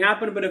what's going to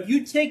happen, but if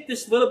you take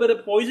this little bit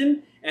of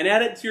poison and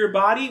add it to your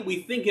body,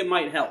 we think it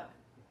might help.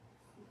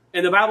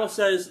 And the Bible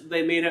says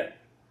they made it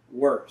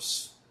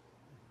worse.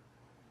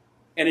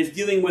 And it's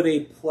dealing with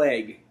a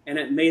plague, and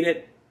it made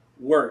it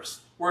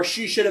worse. Where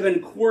she should have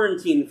been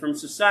quarantined from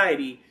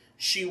society,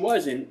 she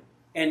wasn't,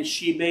 and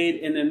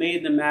it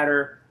made the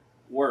matter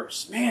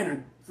worse. Man,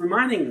 I'm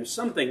reminding you of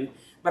something,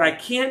 but I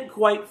can't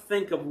quite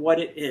think of what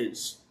it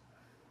is.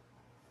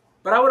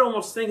 But I would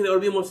almost think that it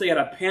would be almost like at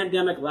a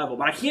pandemic level.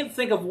 But I can't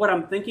think of what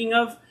I'm thinking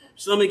of,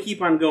 so let me keep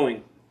on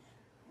going.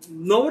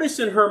 Notice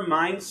in her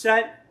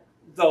mindset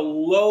the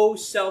low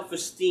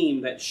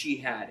self-esteem that she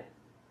had.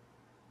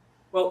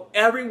 Well,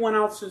 everyone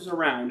else is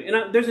around.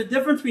 And there's a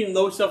difference between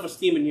low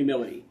self-esteem and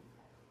humility.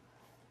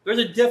 There's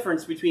a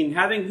difference between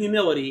having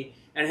humility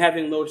and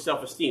having low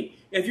self-esteem.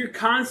 If you're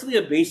constantly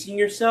abasing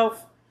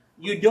yourself,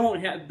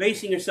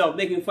 basing yourself,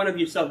 making fun of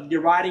yourself,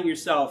 deriding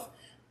yourself,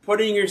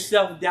 putting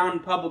yourself down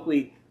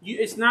publicly,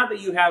 it's not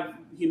that you have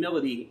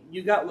humility.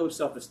 You got low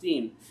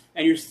self-esteem,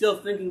 and you're still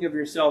thinking of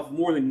yourself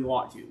more than you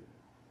ought to.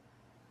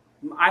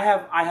 I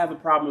have a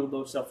problem with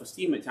low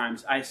self-esteem at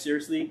times. I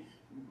seriously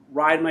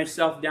ride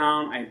myself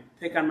down. I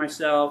pick on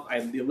myself. I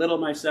belittle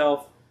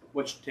myself,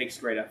 which takes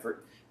great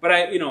effort. But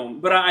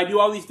I do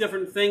all these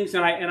different things,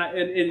 and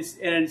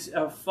it's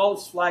a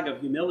false flag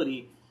of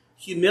humility.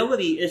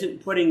 Humility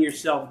isn't putting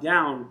yourself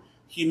down.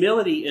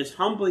 Humility is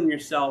humbling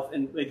yourself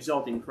and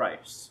exalting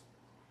Christ.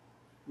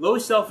 Low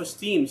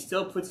self-esteem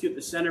still puts you at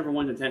the center of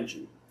one's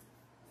attention.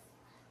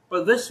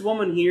 But this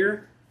woman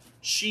here,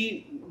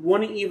 she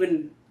wouldn't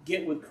even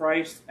get with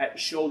Christ at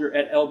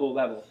elbow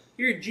level.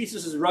 Here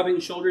Jesus is rubbing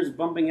shoulders,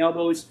 bumping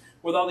elbows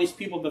with all these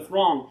people, the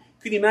throng.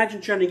 Could you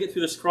imagine trying to get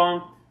through this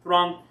throng?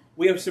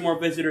 We have some more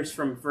visitors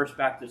from First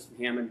Baptist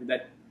in Hammond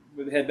that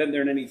had been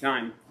there at any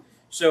time.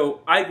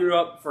 So I grew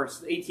up for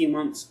 18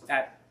 months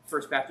at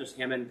First Baptist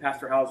Hammond.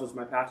 Pastor Howells was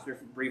my pastor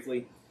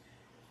briefly.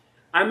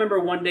 I remember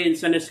one day in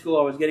Sunday school,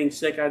 I was getting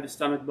sick. I had the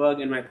stomach bug,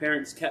 and my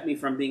parents kept me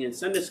from being in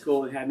Sunday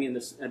school and had me in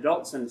this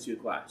adult Sunday school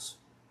class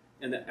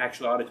in the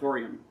actual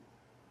auditorium,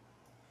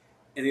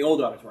 in the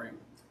old auditorium.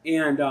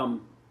 And I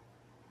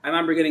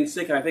remember getting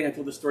sick, and I think I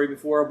told this story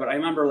before, but I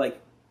remember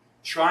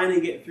trying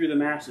to get through the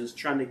masses,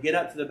 trying to get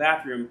up to the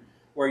bathroom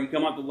where you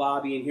come up the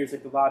lobby, and here's the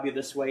lobby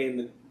this way, and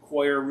the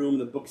choir room,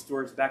 the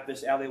bookstore's back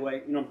this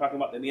alleyway. You know what I'm talking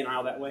about, the main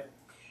aisle that way.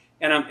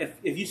 And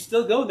if you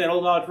still go to that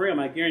old auditorium,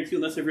 I guarantee you,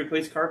 unless they've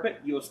replaced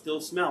carpet, you will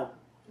still smell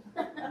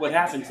what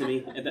happened to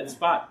me at that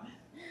spot.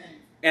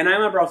 And I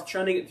remember I was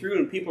trying to get through,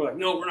 and people were like,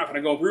 no, we're not going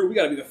to go through. We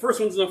got to be the first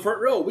ones in the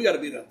front row. We got to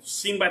be the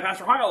seen by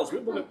Pastor Hiles.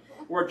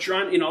 We're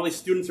trying, all these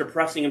students are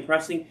pressing,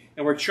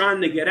 and we're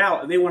trying to get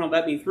out, and they want to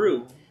let me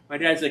through. My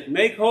dad's like,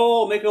 make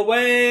hole, make a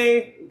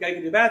way. Got to get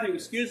to the bathroom,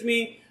 excuse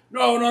me.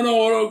 No,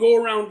 go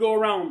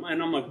around.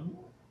 And I'm like,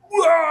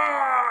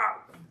 wah!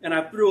 And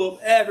I threw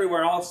up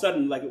everywhere. All of a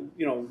sudden,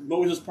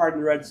 Moses parted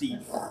the Red Sea.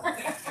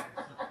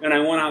 And I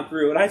went out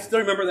through. And I still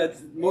remember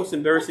that most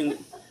embarrassing,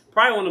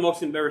 probably one of the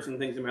most embarrassing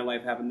things in my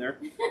life happened there.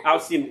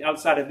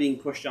 Outside of being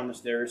pushed down the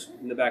stairs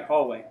in the back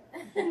hallway.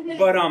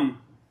 But I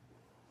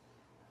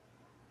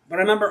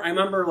remember,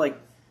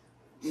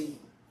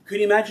 could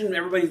you imagine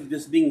everybody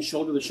just being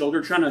shoulder to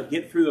shoulder, trying to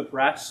get through the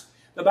press?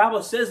 The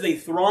Bible says they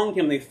thronged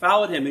him, they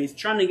followed him, and he's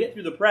trying to get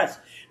through the press.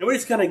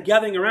 Nobody's kind of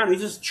gathering around. He's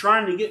just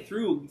trying to get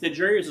through to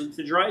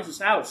Jairus'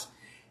 house.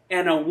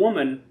 And a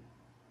woman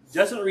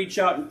doesn't reach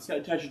out and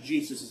touch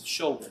Jesus'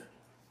 shoulder.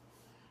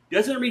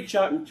 Doesn't reach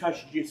out and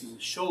touch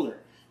Jesus' shoulder.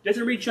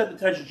 Doesn't reach out to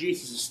touch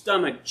Jesus'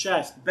 stomach,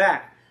 chest,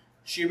 back.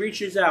 She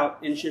reaches out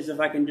and she says, if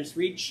I can just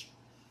reach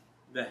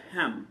the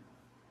hem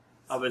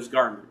of his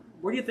garment.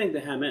 Where do you think the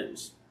hem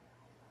is?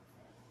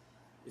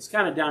 It's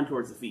kind of down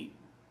towards the feet.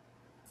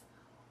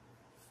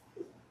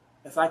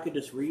 If I could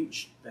just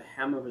reach the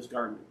hem of his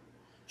garment.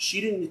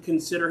 She didn't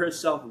consider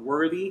herself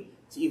worthy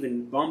to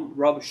even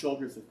rub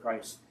shoulders with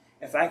Christ.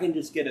 If I can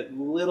just get a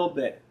little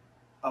bit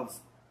of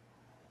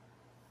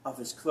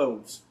his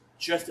clothes,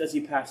 just as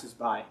he passes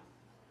by.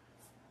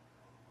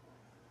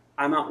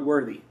 I'm not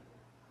worthy.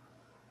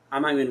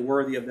 I'm not even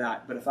worthy of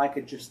that. But if I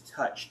could just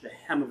touch the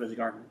hem of his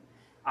garment.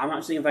 I'm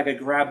not saying if I could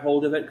grab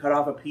hold of it, cut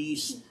off a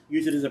piece,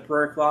 use it as a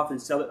prayer cloth,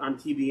 and sell it on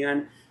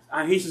TBN.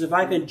 He says, if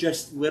I could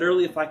just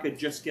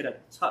get a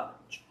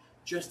touch,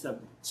 just a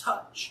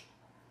touch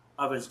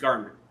of his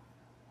garment,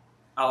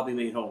 I'll be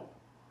made whole.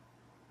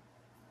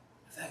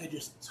 If I could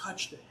just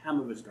touch the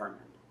hem of his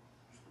garment.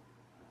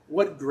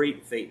 What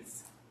great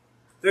faith.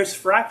 There's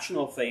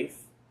fractional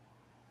faith.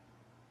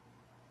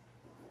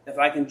 If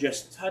I can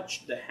just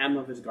touch the hem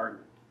of his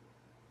garment.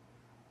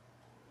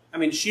 I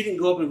mean, she didn't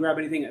go up and grab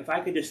anything. If I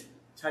could just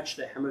touch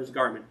the hem of his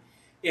garment.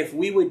 If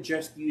we would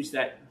just use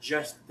that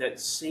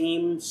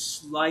same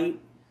slight,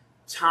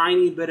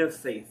 tiny bit of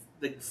faith,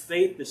 the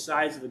faith the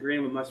size of a grain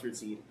of a mustard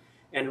seed,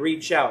 and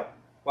reach out,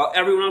 while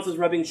everyone else is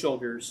rubbing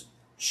shoulders,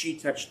 she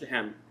touched the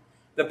hem.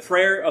 The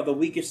prayer of the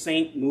weakest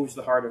saint moves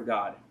the heart of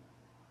God.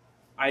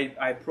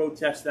 I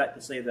protest that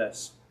to say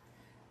this.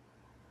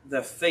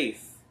 The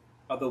faith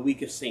of the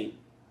weakest saint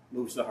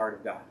moves the heart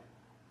of God.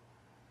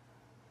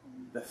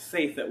 The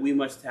faith that we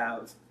must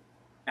have,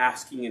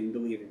 asking and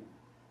believing.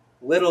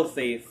 Little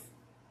faith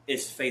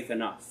is faith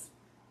enough.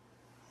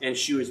 And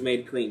she was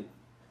made clean.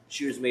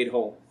 She was made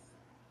whole.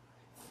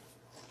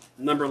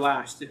 Number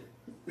last.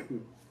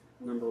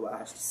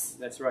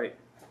 That's right.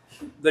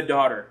 The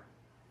daughter.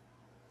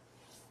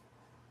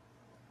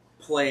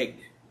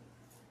 Plagued.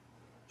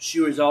 She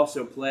was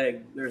also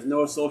plagued. There's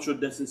no social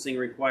distancing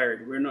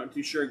required. We're not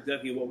too sure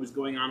exactly what was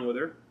going on with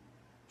her.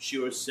 She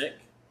was sick.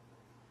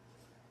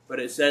 But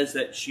it says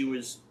that she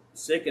was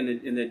sick, and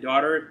the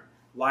daughter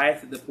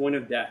lieth at the point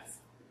of death.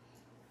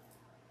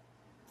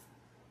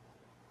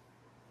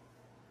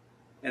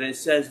 And it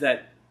says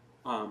that,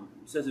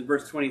 in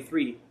verse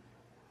 23,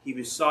 he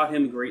besought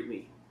him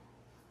greatly.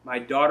 My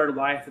daughter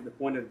lieth at the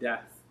point of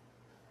death.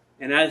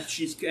 And as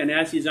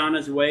he's on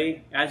his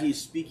way, as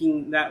he's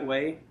speaking that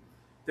way,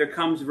 there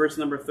comes verse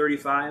number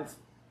 35.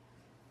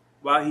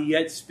 While he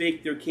yet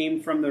spake, there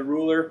came from the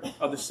ruler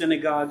of the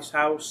synagogue's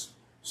house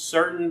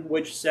certain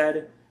which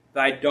said,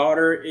 Thy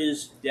daughter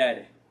is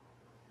dead.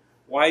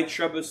 Why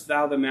troublest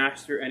thou the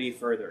master any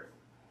further?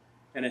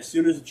 And as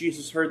soon as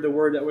Jesus heard the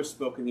word that was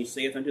spoken, he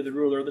saith unto the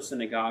ruler of the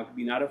synagogue,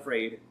 Be not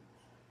afraid,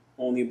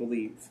 only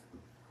believe.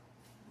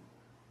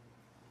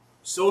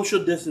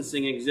 Social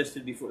distancing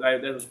existed before.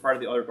 That was part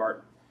of the other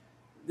part.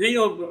 Then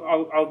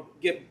I'll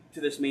get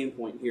to this main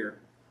point here.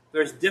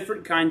 There's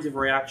different kinds of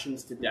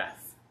reactions to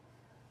death.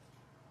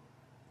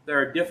 There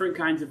are different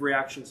kinds of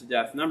reactions to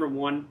death. Number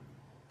one,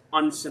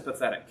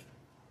 unsympathetic.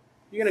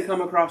 You're going to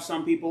come across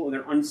some people and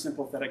they're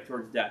unsympathetic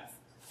towards death.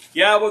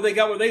 Yeah, well, they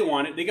got what they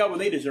wanted. They got what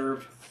they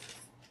deserved.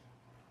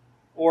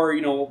 Or,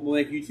 we'll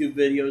make YouTube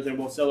videos and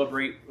we'll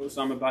celebrate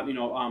Osama about,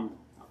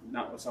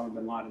 not Osama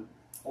bin Laden.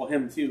 Well,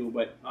 him too,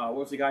 but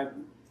what's the guy?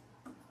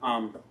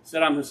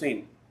 Saddam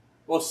Hussein.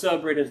 We'll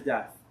celebrate his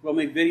death. We'll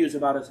make videos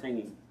about his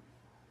hanging.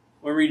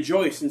 We'll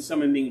rejoice in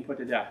someone being put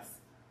to death.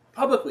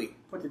 Publicly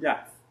put to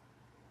death.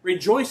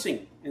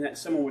 Rejoicing in that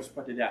someone was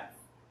put to death.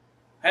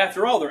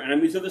 After all, they're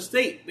enemies of the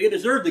state. They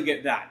deserve to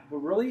get that. But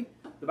really?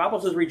 The Bible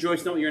says,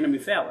 rejoice not when your enemy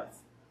faileth.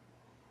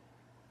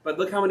 But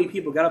look how many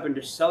people got up and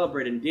just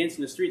celebrated and danced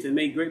in the streets and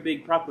made great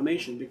big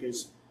proclamation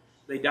because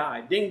they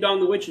died. Ding dong,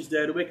 the witch is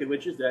dead. The wicked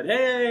witch is dead.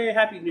 Hey,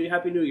 happy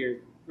New Year.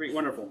 Great,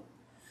 wonderful.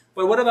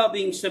 But what about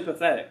being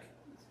sympathetic?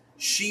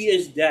 She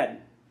is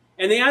dead.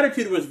 And the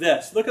attitude was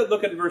this. Look at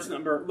verse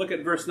number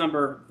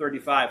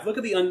 35. Look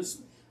at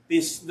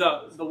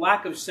the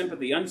lack of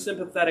sympathy,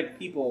 unsympathetic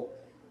people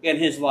in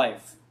his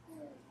life.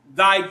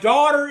 Thy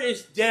daughter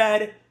is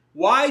dead.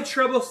 Why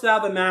troublest thou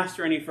the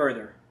master any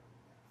further?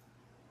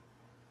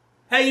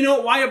 Hey,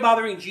 why are you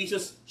bothering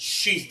Jesus?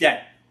 She's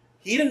dead.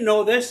 He didn't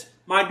know this.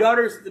 My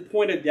daughter's at the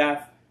point of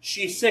death.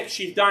 She's sick.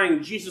 She's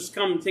dying. Jesus,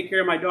 come and take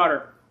care of my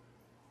daughter.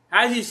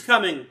 As he's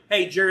coming,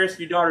 hey, Jairus,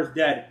 your daughter's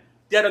dead.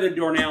 Dead on the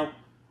doornail.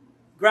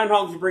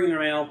 Groundhogs are bringing her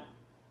mail.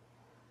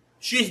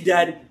 She's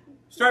dead.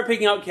 Start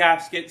picking out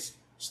caskets.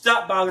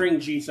 Stop bothering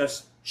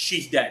Jesus.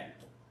 She's dead.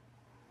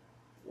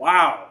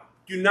 Wow.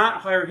 Do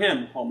not hire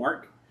him,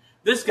 Hallmark.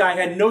 This guy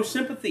had no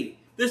sympathy.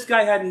 This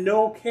guy had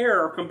no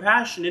care or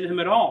compassion in him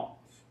at all.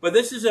 But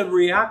this is a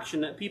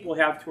reaction that people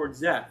have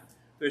towards death.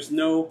 There's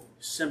no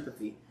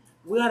sympathy.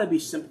 We ought to be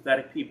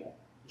sympathetic people.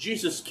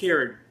 Jesus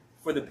cared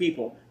for the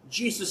people.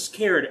 Jesus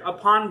cared.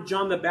 Upon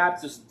John the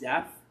Baptist's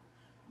death,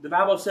 the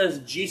Bible says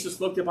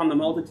Jesus looked upon the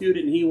multitude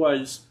and he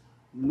was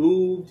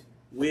moved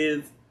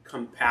with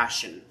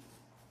compassion.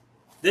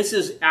 This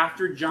is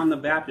after John the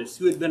Baptist,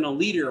 who had been a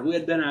leader, who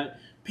had been a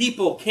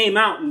people, came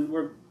out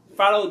and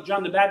followed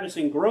John the Baptist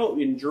in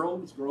droves,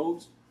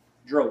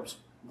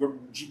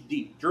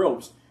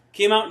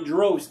 came out in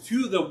droves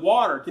to the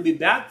water to be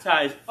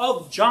baptized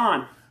of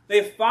John.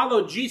 They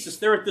followed Jesus.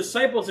 They were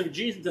disciples of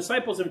Jesus,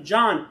 disciples of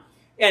John,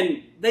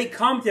 and they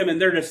come to him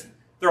and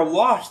they're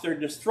lost, they're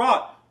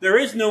distraught. There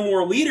is no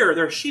more leader.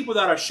 They're sheep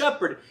without a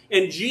shepherd.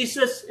 And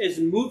Jesus is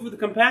moved with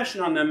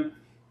compassion on them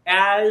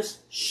as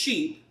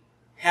sheep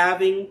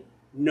having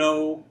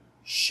no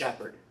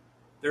shepherd.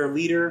 Their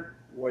leader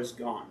was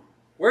gone.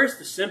 Where's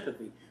the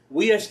sympathy?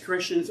 We as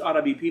Christians ought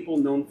to be people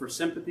known for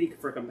sympathy,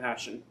 for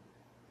compassion.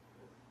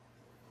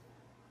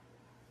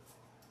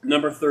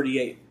 Number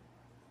 38.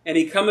 And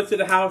he cometh to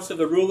the house of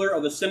the ruler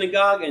of the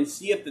synagogue, and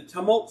seeth the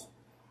tumult,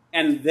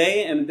 and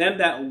them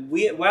that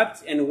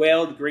wept and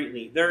wailed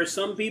greatly. There are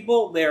some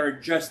people,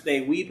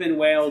 they weep and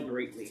wail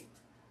greatly.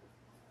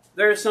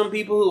 There are some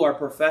people who are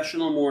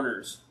professional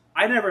mourners.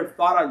 I never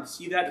thought I'd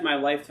see that in my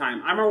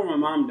lifetime. I remember when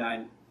my mom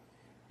died,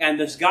 and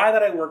this guy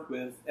that I worked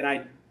with, and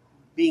I,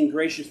 being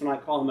gracious when I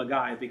call him a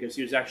guy, because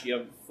he was actually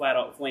a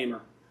flat-out flamer.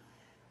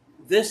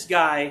 This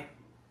guy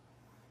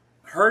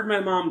heard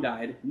my mom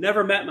died,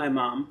 never met my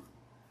mom,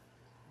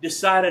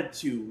 decided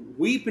to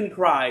weep and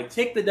cry,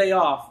 take the day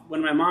off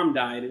when my mom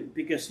died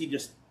because he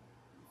just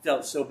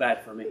felt so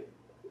bad for me.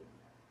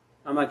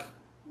 I'm like,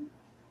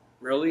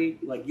 really?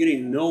 Like, you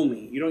didn't know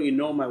me. You don't even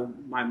know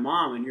my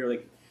mom. And you're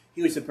like,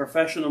 he was a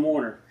professional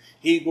mourner.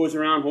 He goes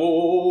around,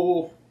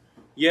 oh,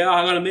 yeah,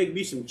 I'm going to make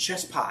me some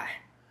chest pie.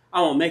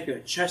 I'm going to make a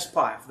chest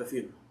pie for the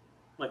funeral.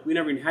 Like, we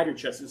never even had your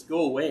chest. Just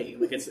go away.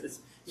 Like, it's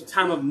a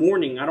time of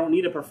mourning. I don't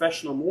need a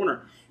professional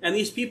mourner. And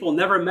these people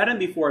never met him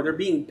before. They're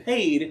being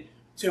paid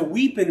to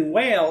weep and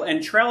wail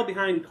and trail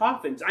behind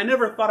coffins. I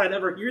never thought I'd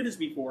ever hear this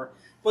before,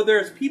 but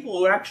there's people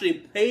who are actually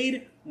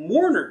paid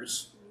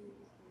mourners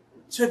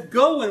to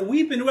go and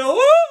weep and wail.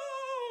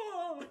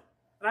 Woo!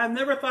 And I've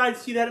never thought I'd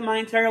see that in my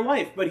entire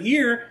life. But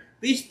here,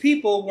 these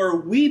people were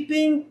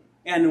weeping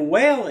and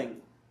wailing,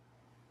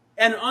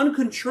 and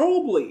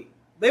uncontrollably.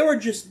 They were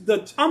just the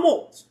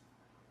tumult.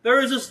 There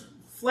was this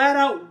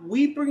flat-out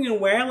weeping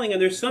and wailing,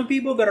 and there's some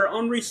people that are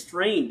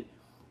unrestrained.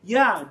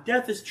 Yeah,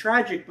 death is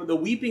tragic, but the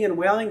weeping and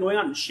wailing, going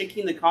out and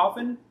shaking the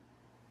coffin.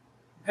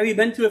 Have you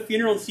been to a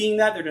funeral and seeing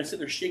that? They're going to sit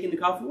there shaking the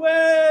coffin.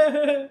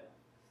 Wah!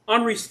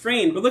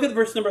 Unrestrained. But look at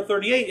verse number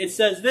 38. It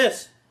says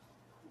this.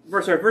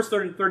 Verse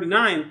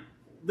 39.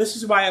 This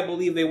is why I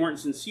believe they weren't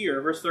sincere.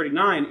 Verse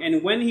 39.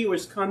 And when he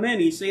was come in,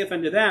 he saith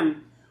unto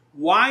them,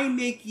 Why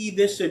make ye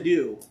this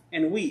ado,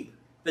 and weep?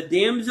 The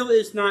damsel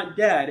is not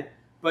dead,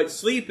 but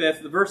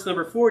sleepeth. Verse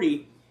number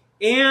 40.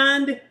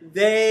 And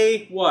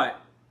they,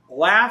 what?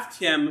 Laughed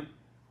him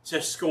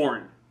to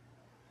scorn.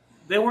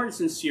 They weren't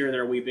sincere in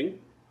their weeping.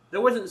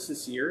 That wasn't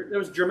sincere. There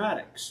was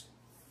dramatics.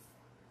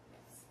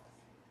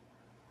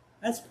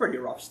 That's pretty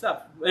rough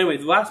stuff. Anyway,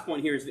 the last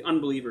point here is the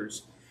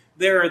unbelievers.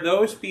 There are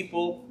those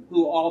people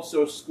who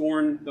also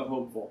scorn the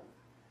hopeful.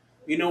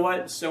 You know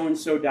what?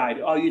 So-and-so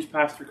died. I'll use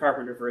Pastor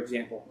Carpenter, for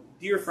example.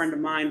 Dear friend of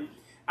mine,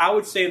 I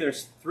would say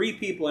there's 3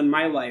 people in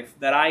my life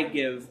that I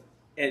give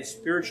as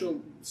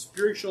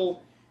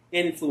spiritual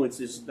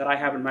influences that I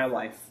have in my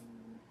life.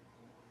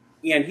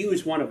 And he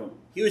was one of them.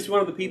 He was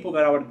one of the people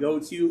that I would go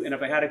to, and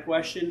if I had a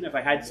question, if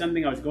I had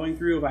something I was going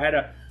through, if I had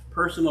a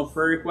personal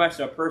prayer request,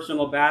 a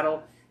personal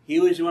battle, he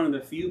was one of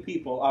the few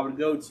people I would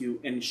go to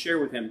and share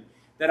with him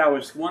that I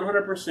was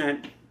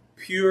 100%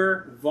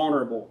 pure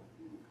vulnerable.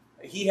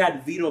 He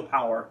had veto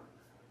power.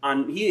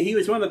 He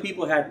was one of the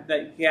people that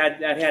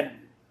had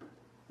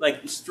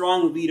like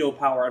strong veto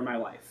power in my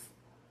life.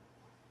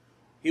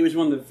 He was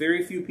one of the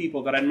very few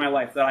people that in my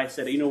life that I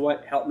said, you know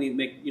what, help me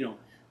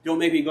don't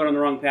make me go down the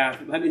wrong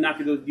path. Let me not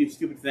do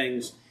stupid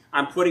things.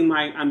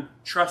 I'm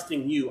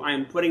trusting you. I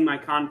am putting my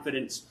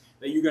confidence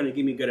that you're going to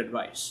give me good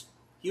advice.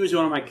 He was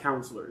one of my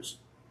counselors.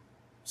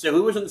 So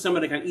he wasn't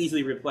somebody I can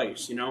easily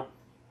replace,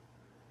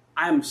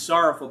 I'm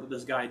sorrowful that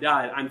this guy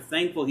died. I'm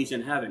thankful he's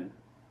in heaven.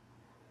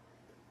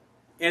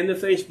 In the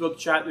Facebook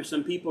chat, there's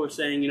some people are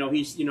saying,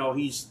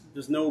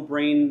 there's no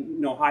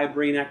brain, high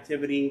brain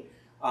activity.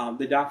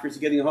 The doctors are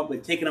giving him hope.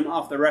 They've taken him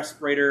off the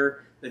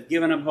respirator. They've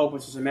given him hope.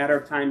 It's just a matter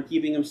of time,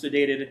 keeping him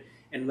sedated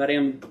and letting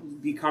him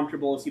be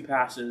comfortable as he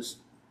passes.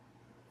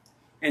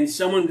 And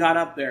someone got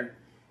up there.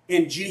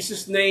 In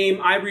Jesus'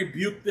 name, I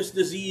rebuke this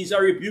disease. I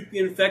rebuke the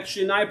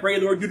infection. I pray,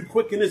 Lord, you'd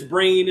quicken his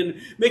brain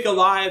and make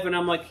alive. And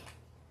I'm like,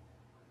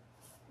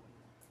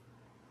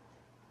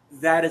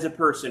 that is a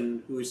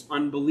person who is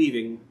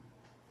unbelieving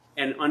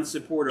and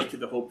unsupportive to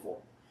the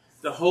hopeful.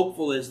 The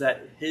hopeful is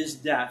that his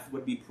death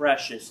would be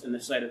precious in the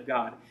sight of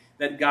God,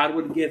 that God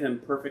would give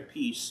him perfect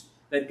peace,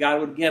 that God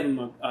would give him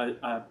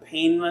a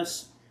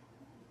painless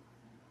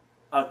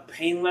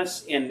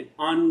and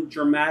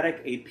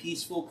undramatic, a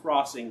peaceful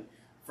crossing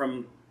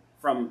from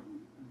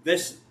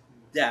this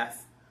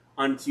death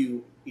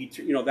unto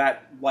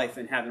that life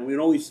in heaven. We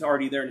know he's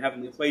already there in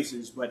heavenly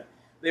places, but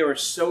they were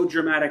so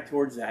dramatic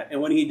towards that.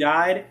 And when he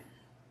died,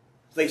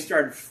 they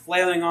started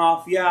flailing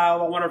off. Yeah,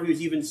 I wonder if he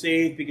was even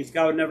saved because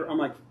God would never. I'm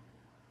like,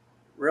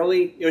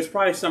 really? It was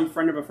probably some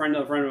friend of a friend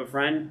of a friend of a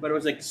friend, but it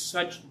was like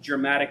such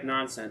dramatic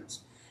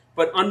nonsense.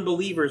 But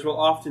unbelievers will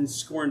often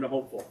scorn the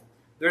hopeful.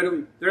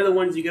 They're the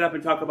ones you get up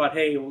and talk about,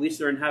 hey, well, at least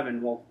they're in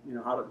heaven. Well,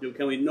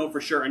 can we know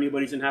for sure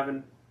anybody's in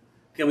heaven?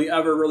 Can we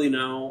ever really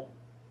know?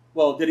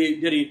 Well, did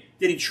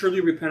he truly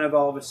repent of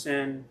all of his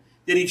sin?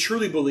 Did he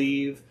truly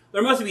believe?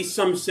 There must be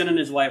some sin in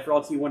his life, or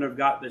else he wouldn't have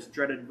got this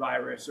dreaded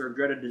virus or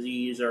dreaded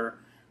disease. Or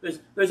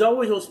there's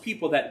always those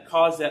people that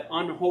cause that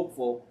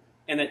unhopeful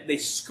and that they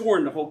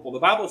scorn the hopeful. The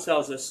Bible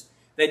tells us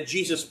that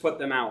Jesus put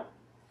them out.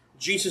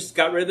 Jesus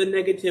got rid of the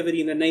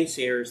negativity and the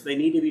naysayers. They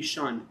need to be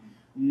shunned.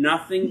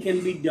 Nothing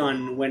can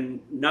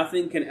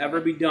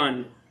ever be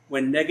done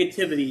when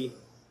negativity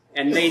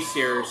and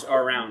naysayers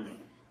are around.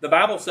 The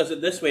Bible says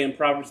it this way in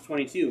Proverbs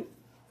 22.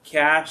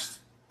 Cast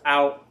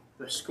out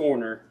the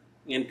scorner,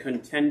 and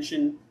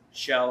contention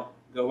shall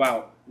go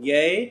out.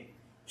 Yea,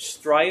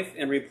 strife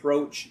and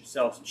reproach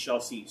shall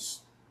cease.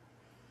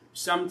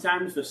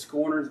 Sometimes the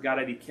scorner's got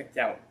to be kicked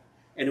out,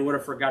 and would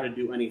have forgot to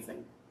do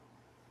anything.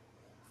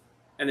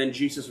 And then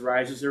Jesus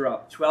rises her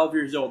up, 12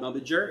 years old. Now,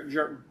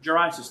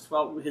 Jairus' his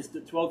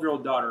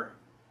 12-year-old daughter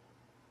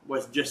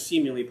was just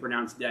seemingly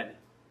pronounced dead.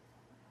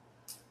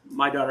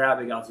 My daughter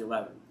Abigail's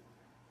 11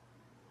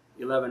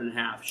 and a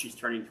half. She's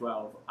turning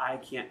 12. I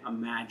can't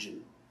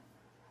imagine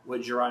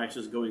what Jairus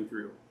is going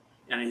through.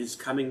 And he's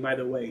coming by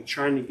the way,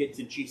 trying to get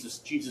to Jesus.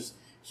 Jesus,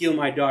 heal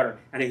my daughter.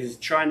 And he's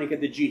trying to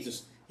get to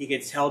Jesus. He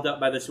gets held up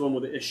by this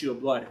woman with the issue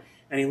of blood.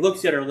 And he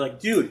looks at her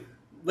like,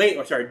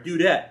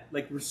 dudette.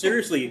 Like,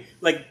 seriously,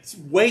 like,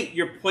 wait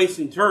your place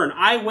and turn.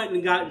 I went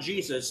and got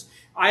Jesus.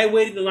 I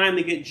waited in line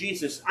to get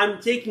Jesus. I'm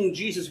taking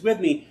Jesus with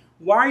me.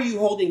 Why are you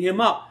holding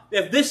him up?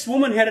 If this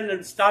woman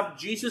hadn't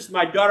stopped Jesus,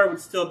 my daughter would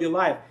still be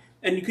alive.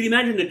 And you could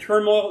imagine the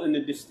turmoil and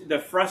the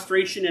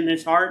frustration in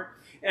his heart.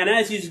 And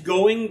as he's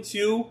going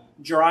to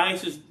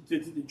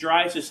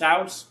Jairus'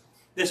 house,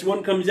 this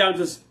one comes out and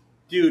says,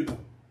 dude,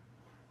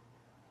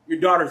 your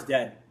daughter's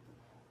dead.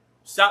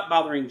 Stop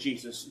bothering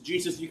Jesus.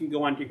 Jesus, you can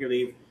go on, take your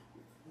leave.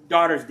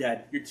 Daughter's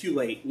dead. You're too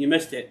late. You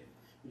missed it.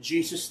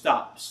 Jesus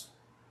stops,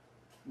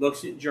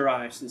 looks at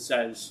Jairus and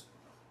says,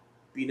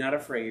 be not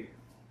afraid.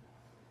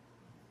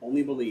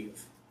 Only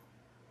believe.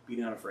 Be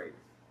not afraid.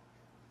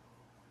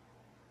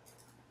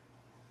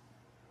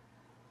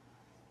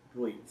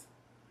 Believe.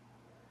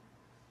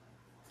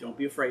 Don't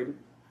be afraid.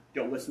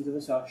 Don't listen to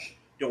this hush.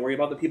 Don't worry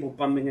about the people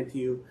bumping into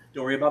you.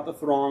 Don't worry about the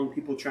throng,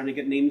 people trying to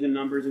get names and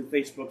numbers and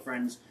Facebook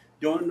friends.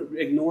 Don't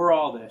ignore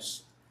all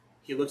this.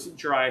 He looks at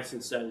Jairus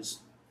and says,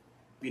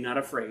 be not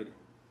afraid.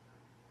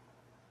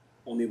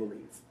 Only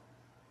believe.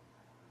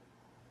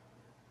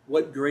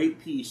 What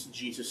great peace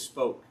Jesus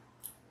spoke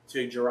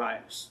to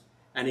Jairus.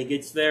 And he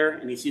gets there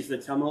and he sees the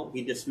tumult.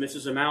 He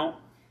dismisses him out.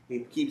 He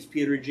keeps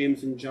Peter,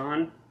 James, and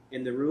John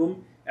in the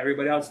room.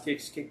 Everybody else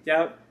gets kicked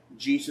out.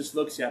 Jesus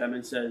looks at him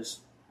and says,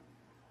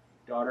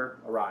 "Daughter,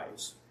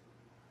 arise."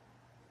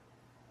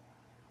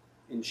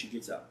 And she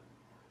gets up.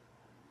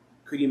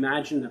 Could you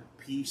imagine the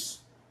peace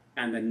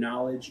and the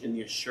knowledge and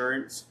the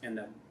assurance and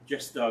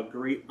just the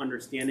great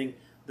understanding,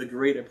 the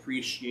great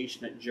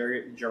appreciation that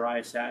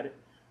Jairus had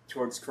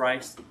towards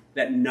Christ,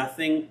 that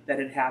nothing that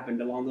had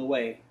happened along the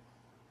way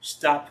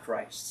stopped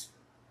Christ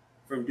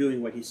from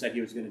doing what he said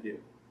he was going to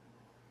do?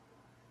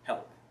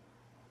 Help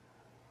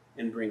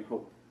and bring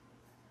hope.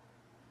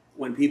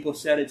 When people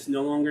said it's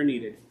no longer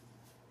needed,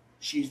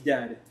 she's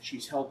dead,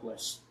 she's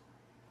helpless,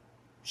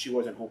 she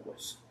wasn't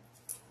hopeless.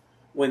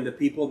 When the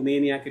people of the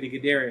maniac of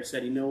Gadara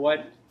said, "You know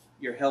what?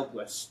 You're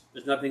helpless.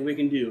 There's nothing we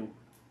can do,"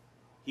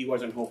 he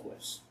wasn't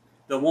hopeless.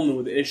 The woman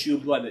with the issue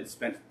of blood that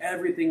spent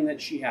everything that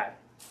she had,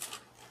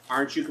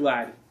 aren't you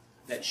glad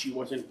that she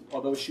wasn't,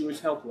 although she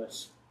was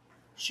helpless,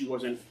 she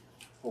wasn't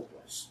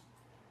hopeless?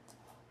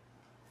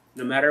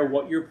 No matter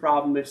what your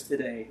problem is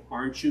today,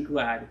 aren't you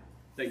glad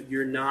that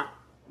you're not,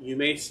 you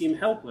may seem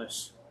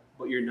helpless,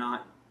 but you're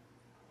not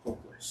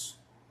hopeless?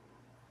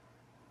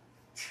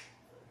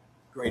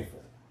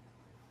 Grateful.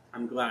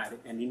 I'm glad.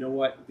 And you know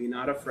what? Be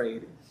not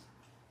afraid.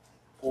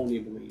 Only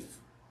believe.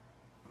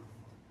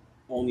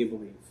 Only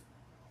believe.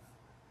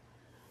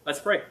 Let's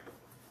pray.